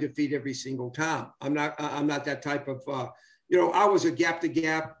 600 feet every single time. I'm not that type of, I was a gap to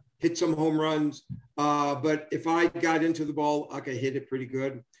gap, hit some home runs. But if I got into the ball, I could hit it pretty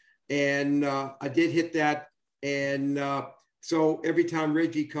good. And I did hit that. And so every time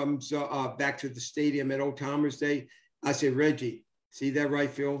Reggie comes back to the stadium at Old Timers Day, I say, Reggie, see that right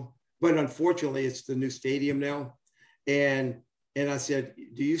field? But unfortunately, it's the new stadium now. And I said,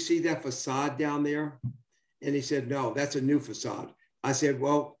 do you see that facade down there? And he said, no, that's a new facade. I said,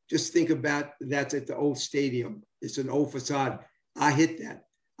 well, just think about that's at the old stadium. It's an old facade. I hit that.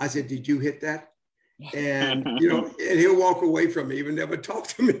 I said, did you hit that? And, and he'll walk away from me, even never talk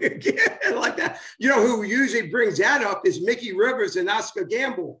to me again like that. You know, who usually brings that up is Mickey Rivers and Oscar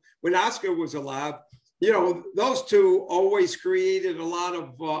Gamble. When Oscar was alive, those two always created a lot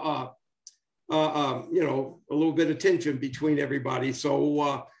of, a little bit of tension between everybody.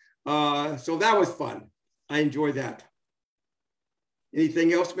 So that was fun. I enjoyed that.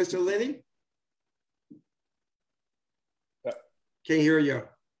 Anything else, Mr. Lenny? Can't hear you.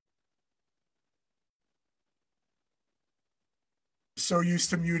 So used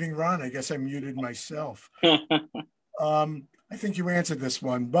to muting Ron, I guess I muted myself. I think you answered this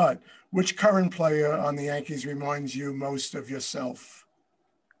one, but which current player on the Yankees reminds you most of yourself?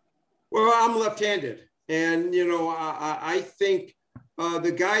 Well, I'm left-handed. And, I think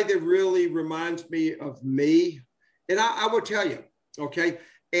the guy that really reminds me of me, and I will tell you, okay,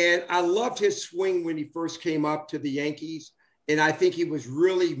 and I loved his swing when he first came up to the Yankees. And I think he was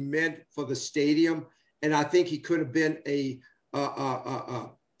really meant for the stadium. And I think he could have been a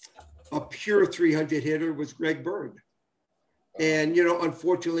pure 300 hitter was Greg Bird. And,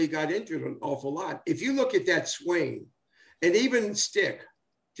 unfortunately got injured an awful lot. If you look at that swing, and even stick,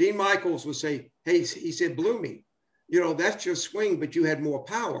 Gene Michaels would say, hey, he said, Bloomy, that's your swing, but you had more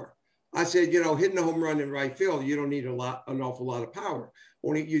power. I said, hitting a home run in right field, you don't need an awful lot of power.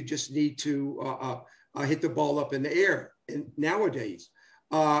 Only you just need to hit the ball up in the air. And nowadays,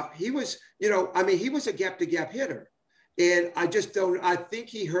 he was, he was a gap-to-gap hitter. And I think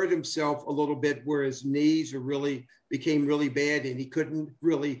he hurt himself a little bit where his knees became really bad and he couldn't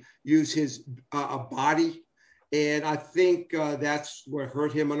really use his body. And I think that's what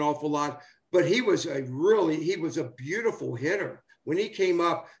hurt him an awful lot. But he was a beautiful hitter. When he came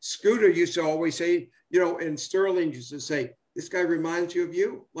up, Scooter used to always say, and Sterling used to say, this guy reminds you of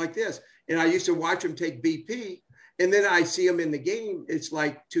you like this. And I used to watch him take BP. And then I see him in the game. It's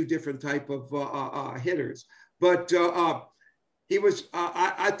like two different type of hitters. But he was.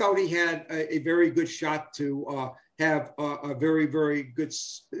 I thought he had a very good shot to have a very, very good,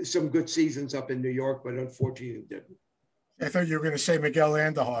 some good seasons up in New York, but unfortunately didn't. I thought you were going to say Miguel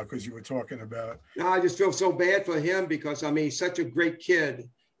Andujar because you were talking about. No, I just feel so bad for him because, I mean, he's such a great kid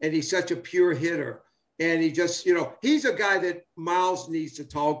and he's such a pure hitter. And he just, he's a guy that Myles needs to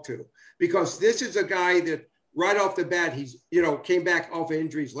talk to because this is a guy that right off the bat, he's, came back off of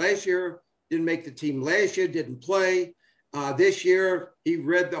injuries last year, didn't make the team last year, didn't play. This year, he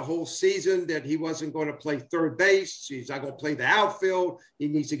read the whole season that he wasn't going to play third base. He's not going to play the outfield. He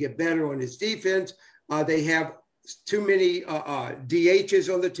needs to get better on his defense. They have too many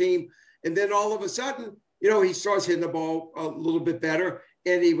DHs on the team. And then all of a sudden, he starts hitting the ball a little bit better.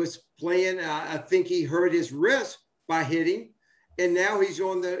 And he was playing, I think he hurt his wrist by hitting. And now he's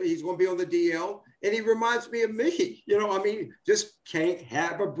going to be on the DL. And he reminds me of me, just can't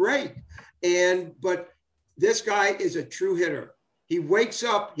have a break. But this guy is a true hitter. He wakes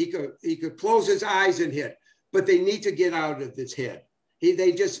up, he could close his eyes and hit, but they need to get out of this hit.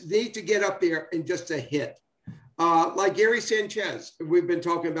 They just need to get up there and just a hit. Like Gary Sanchez, we've been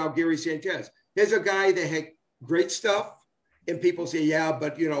talking about Gary Sanchez. Here's a guy that had great stuff, and people say, yeah,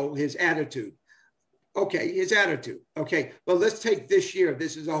 but his attitude. Okay, his attitude. Okay, but let's take this year.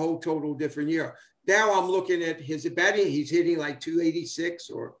 This is a whole total different year. Now I'm looking at his batting. He's hitting like 286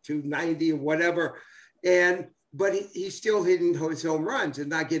 or 290 or whatever, but he's still hitting his home runs and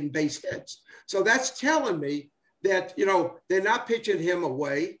not getting base hits. So that's telling me that they're not pitching him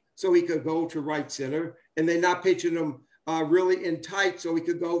away so he could go to right center. And they're not pitching him really in tight so he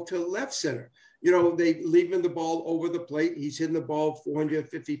could go to left center. They leave him the ball over the plate. He's hitting the ball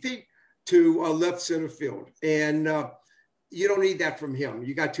 450 feet to left center field. And you don't need that from him.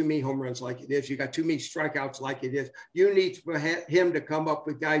 You got too many home runs like it is. You got too many strikeouts like it is. You need for him to come up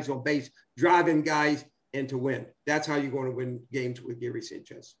with guys on base, driving guys, and to win. That's how you're going to win games with Gary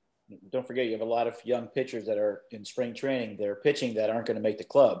Sanchez. Don't forget, you have a lot of young pitchers that are in spring training. They're pitching that aren't going to make the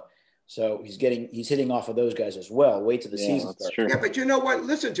club. So he's hitting off of those guys as well. Wait till the season starts. Yeah, but you know what?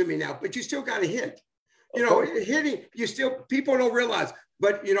 Listen to me now. But you still got to hit. Hitting. People don't realize.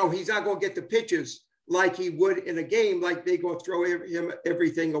 But he's not going to get the pitches like he would in a game. Like they're going to throw him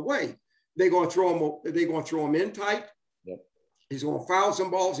everything away. They're going to throw him. They're going to throw him in tight. Yep. He's going to foul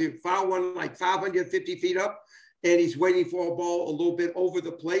some balls. He foul one like 550 feet up. And he's waiting for a ball a little bit over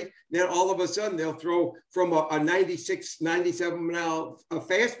the plate. Then all of a sudden they'll throw from a 96, 97 mile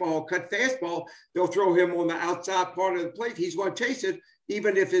fastball, cut fastball. They'll throw him on the outside part of the plate. He's going to chase it,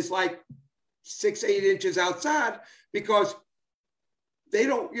 even if it's like 6, 8 inches outside, because they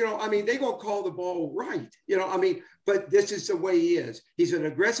don't, they're going to call the ball right. But this is the way he is. He's an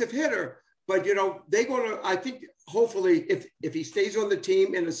aggressive hitter, but, they're going to, I think, hopefully, if he stays on the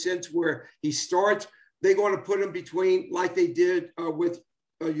team in a sense where he starts, they're going to put him between, like they did with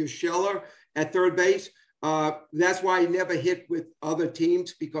Urshela at third base. That's why he never hit with other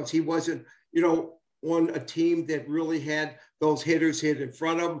teams, because he wasn't, on a team that really had those hitters hit in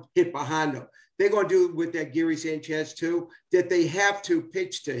front of him, hit behind them. They're going to do with that Gary Sanchez too, that they have to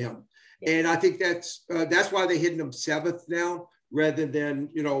pitch to him. And I think that's why they're hitting him 7th now rather than,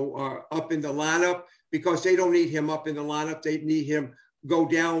 up in the lineup, because they don't need him up in the lineup. They need him go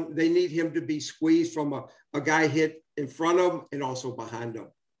down. They need him to be squeezed from a guy hit in front of him and also behind him.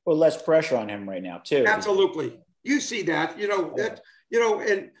 Well, less pressure on him right now too. Absolutely. You see that,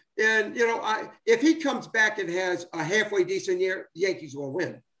 if he comes back and has a halfway decent year, the Yankees will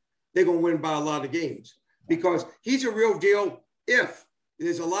win. They're going to win by a lot of games because he's a real deal. If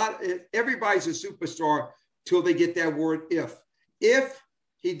everybody's a superstar till they get that word, if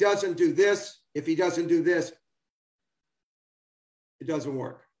he doesn't do this, if he doesn't do this, it doesn't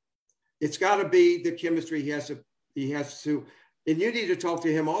work. It's got to be the chemistry he has to, and you need to talk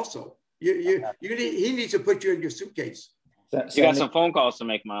to him also. He needs to put you in your suitcase. You got some phone calls to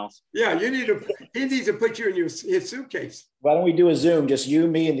make, Myles. Yeah, he needs to put you in his suitcase. Why don't we do a Zoom? Just you,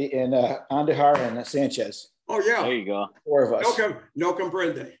 me, and Andujar and Sanchez. Oh yeah, there you go. 4 of us. No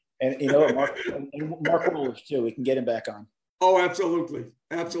comprende. And Mark Woolers too. We can get him back on. Oh, absolutely.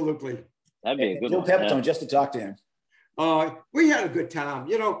 That'd be a good Joe one. Pepitone, just to talk to him. We had a good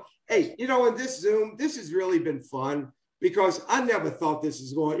time. In this Zoom, this has really been fun because I never thought this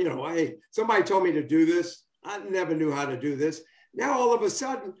was going. Hey, somebody told me to do this. I never knew how to do this. Now all of a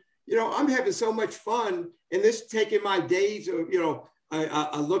sudden, I'm having so much fun, and this taking my days of,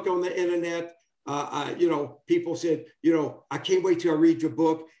 I look on the internet. People said, I can't wait till I read your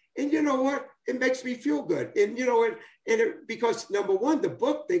book. And you know what? it makes me feel good. And, because number one, the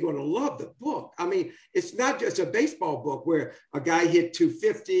book, they're going to love the book. I mean, it's not just a baseball book where a guy hit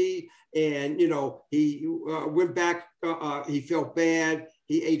 250 and, he went back, he felt bad.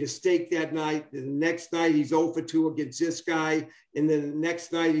 He ate a steak that night. The next night he's 0 for 2 against this guy. And then the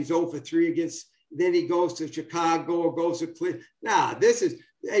next night he's 0 for 3 against, then he goes to Chicago or goes to Cleveland. Nah, this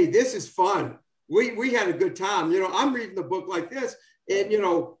is fun. We had a good time. I'm reading the book like this. And,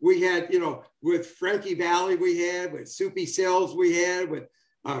 we had, with Frankie Valli, we had, with Soupy Sales, we had, with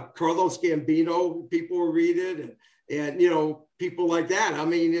Carlos Gambino, people were reading, and people like that. I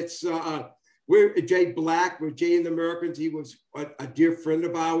mean, it's, we're Jay Black with Jay and the Americans. He was a dear friend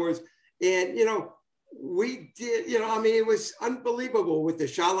of ours. And, we did, it was unbelievable with the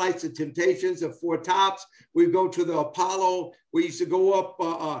Shawlights, the Temptations, the Four Tops. We go to the Apollo. We used to go up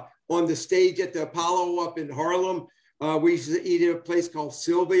on the stage at the Apollo up in Harlem. We used to eat at a place called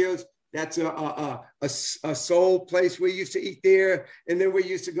Sylvia's. That's a soul place we used to eat there. And then we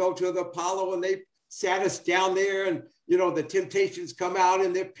used to go to the Apollo and they sat us down there and, the Temptations come out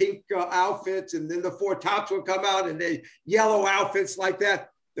in their pink outfits. And then the Four Tops would come out in their yellow outfits like that.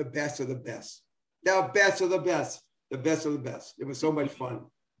 The best of the best. The best of the best. The best of the best. It was so much fun.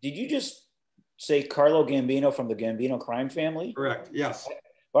 Did you just say Carlo Gambino from the Gambino crime family? Correct. Yes.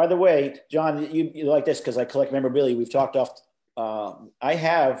 By the way, John, you like this because I collect memorabilia. We've talked off. I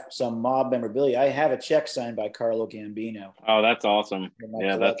have some mob memorabilia. I have a check signed by Carlo Gambino. Oh, that's awesome.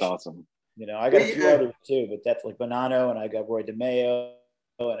 Yeah, that's awesome. I got a few others too, but that's like Bonanno, and I got Roy DeMeo,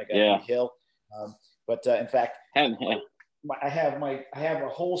 and I got Andy Hill. But in fact, I have a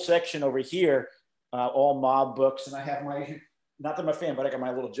whole section over here, all mob books, and I have not that I'm a fan, but I got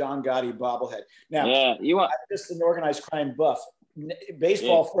my little John Gotti bobblehead. Now, I'm just an organized crime buff.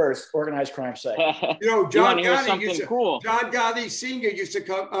 Baseball first, organized crime second. John Gotti Senior used to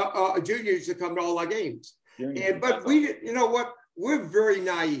come, Junior used to come to all our games. But we, what? We're very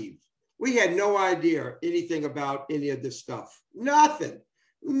naive. We had no idea anything about any of this stuff. Nothing.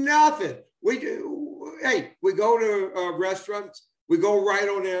 We go to restaurants. We go right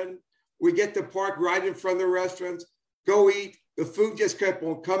on in. We get to park right in front of the restaurants. Go eat. The food just kept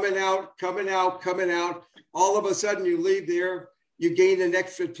on coming out. All of a sudden, you leave there. You gain an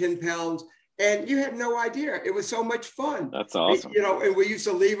extra 10 pounds, and you have no idea. It was so much fun. That's awesome. And we used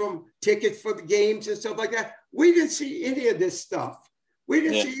to leave them tickets for the games and stuff like that. We didn't see any of this stuff.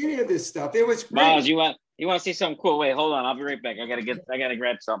 It was great. Myles, you want to see something cool? Wait, hold on. I'll be right back. I gotta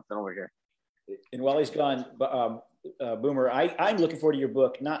grab something over here. And while he's gone, Boomer, I'm looking forward to your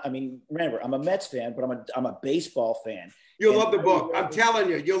book. Remember, I'm a Mets fan, but I'm a baseball fan. You'll love the book. I'm telling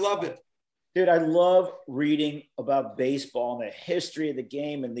you, you'll love it. Dude, I love reading about baseball and the history of the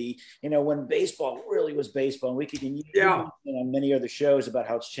game and when baseball really was baseball. And we could, many other shows about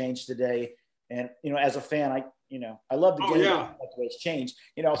how it's changed today. And, as a fan, I love the game. That's the way it's changed.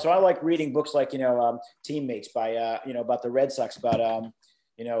 So I like reading books like, Teammates by, about the Red Sox, about, I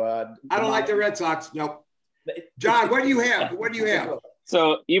don't like the Red Sox. Nope. John, what do you have?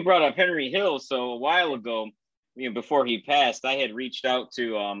 So you brought up Henry Hill. So a while ago, before he passed, I had reached out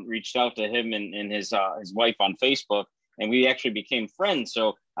to him and his wife on Facebook, and we actually became friends.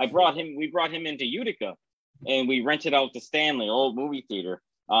 So we brought him into Utica, and we rented out the Stanley old movie theater,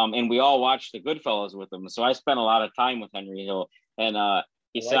 and we all watched the Goodfellas with him. So I spent a lot of time with Henry Hill, and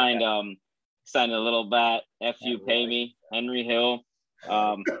he signed a little bat. F you, pay me, Henry Hill.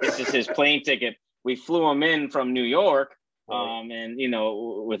 This is his plane ticket. We flew him in from New York, and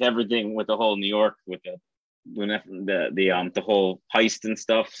with everything, with the whole New York, with the whole heist and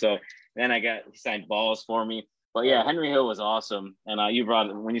stuff. So then he signed balls for me. But yeah, Henry Hill was awesome. And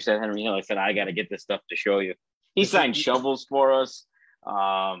when you said Henry Hill, I said, I got to get this stuff to show you. He signed shovels for us,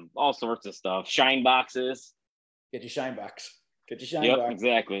 all sorts of stuff, shine boxes. Get your shine box. Box.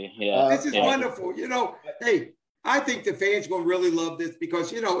 Exactly. Yeah. This is wonderful. Hey, I think the fans going to really love this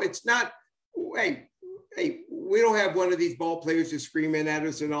because, it's not, hey, we don't have one of these ball players just screaming at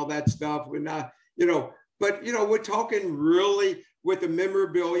us and all that stuff. We're not, but, we're talking really with the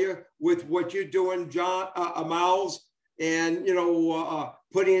memorabilia, with what you're doing, John, Myles, and,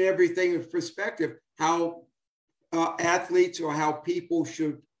 putting everything in perspective, how athletes or how people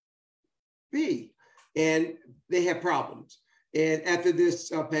should be. And they have problems. And after this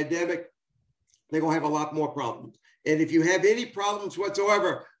pandemic, they're going to have a lot more problems. And if you have any problems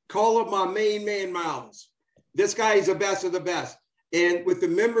whatsoever, call up my main man, Myles. This guy is the best of the best. And with the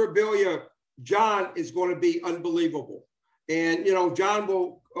memorabilia, John is going to be unbelievable. And, John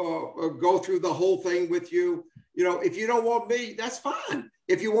will go through the whole thing with you. If you don't want me, that's fine.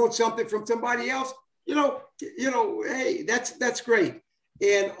 If you want something from somebody else, hey, that's great.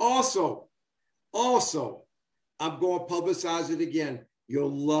 And also, Also, I'm going to publicize it again.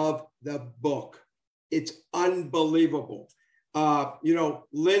 You'll love the book. It's unbelievable.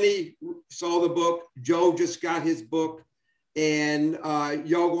 Lenny saw the book. Joe just got his book. And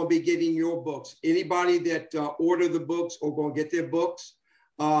y'all going to be getting your books. Anybody that order the books or going to get their books,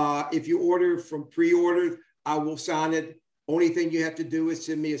 if you order from pre-order, I will sign it. Only thing you have to do is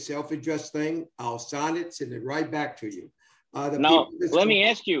send me a self-addressed thing. I'll sign it, send it right back to you. Now, let me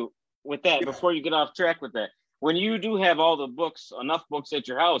ask you with that, before you get off track with that. When you do have all the books, enough books at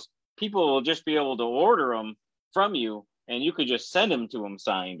your house, people will just be able to order them from you, and you could just send them to them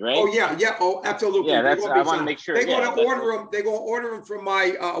signed, right? Oh, yeah. Oh, absolutely. Yeah, that's, I want to make sure. They're going to order them. They're going to order them from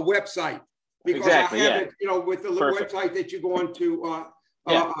my website, because exactly, I have it, with the website that you're going to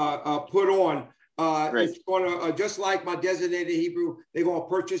put on. Right. It's going to, just like my Designated Hebrew, they're going to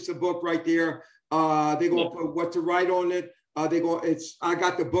purchase the book right there. They're going to put what to write on it. I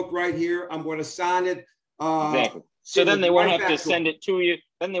got the book right here. I'm going to sign it. Exactly. So then they won't have to send it to you.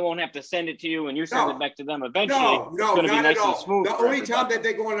 Then they won't have to send it to you, and you send it back to them eventually. No, it's going to be nice and smooth. The only time that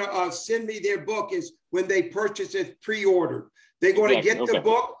they're going to send me their book is when they purchase it pre-ordered. They're going to get the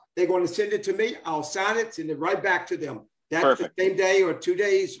book. They're going to send it to me. I'll sign it, send it right back to them. That's the same day or 2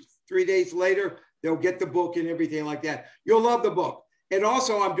 days, 3 days later, they'll get the book and everything like that. You'll love the book. And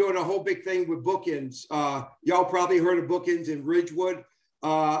also, I'm doing a whole big thing with bookends. Y'all probably heard of bookends in Ridgewood.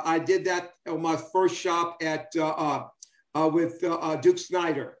 I did that on my first shop at with Duke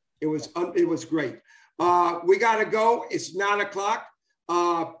Snyder. It was great. We got to go. It's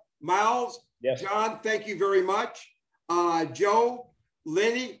 9:00. Myles, yes. John, thank you very much. Joe,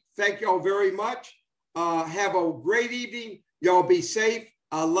 Lenny, thank y'all very much. Have a great evening. Y'all be safe.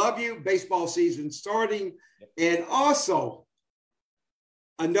 I love you. Baseball season starting. And also,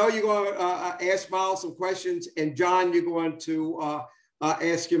 I know you're going to ask Myles some questions, and John, you're going to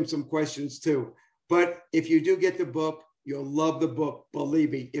ask him some questions too. But if you do get the book, you'll love the book.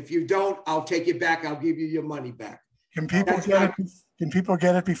 Believe me. If you don't, I'll take it back. I'll give you your money back. Can people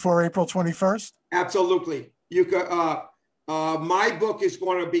get it before April 21st? Absolutely. You could. My book is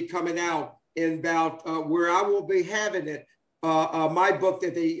going to be coming out in about where I will be having it. My book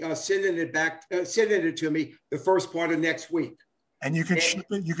that they sending it to me the first part of next week. And you could ship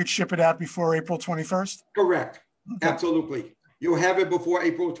it. You could ship it out before April 21st. Correct. Okay. Absolutely. You'll have it before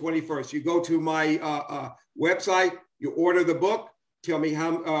April 21st. You go to my website. You order the book. Tell me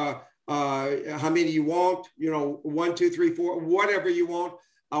how many you want. 1, 2, 3, 4, whatever you want.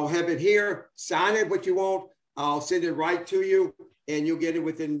 I'll have it here. Sign it what you want. I'll send it right to you, and you'll get it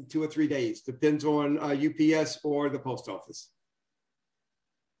within 2 or 3 days. Depends on UPS or the post office.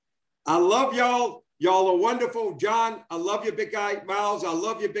 I love y'all. Y'all are wonderful. John, I love you, big guy. Myles, I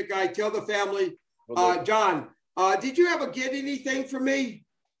love you, big guy. Tell the family. John, did you ever get anything from me?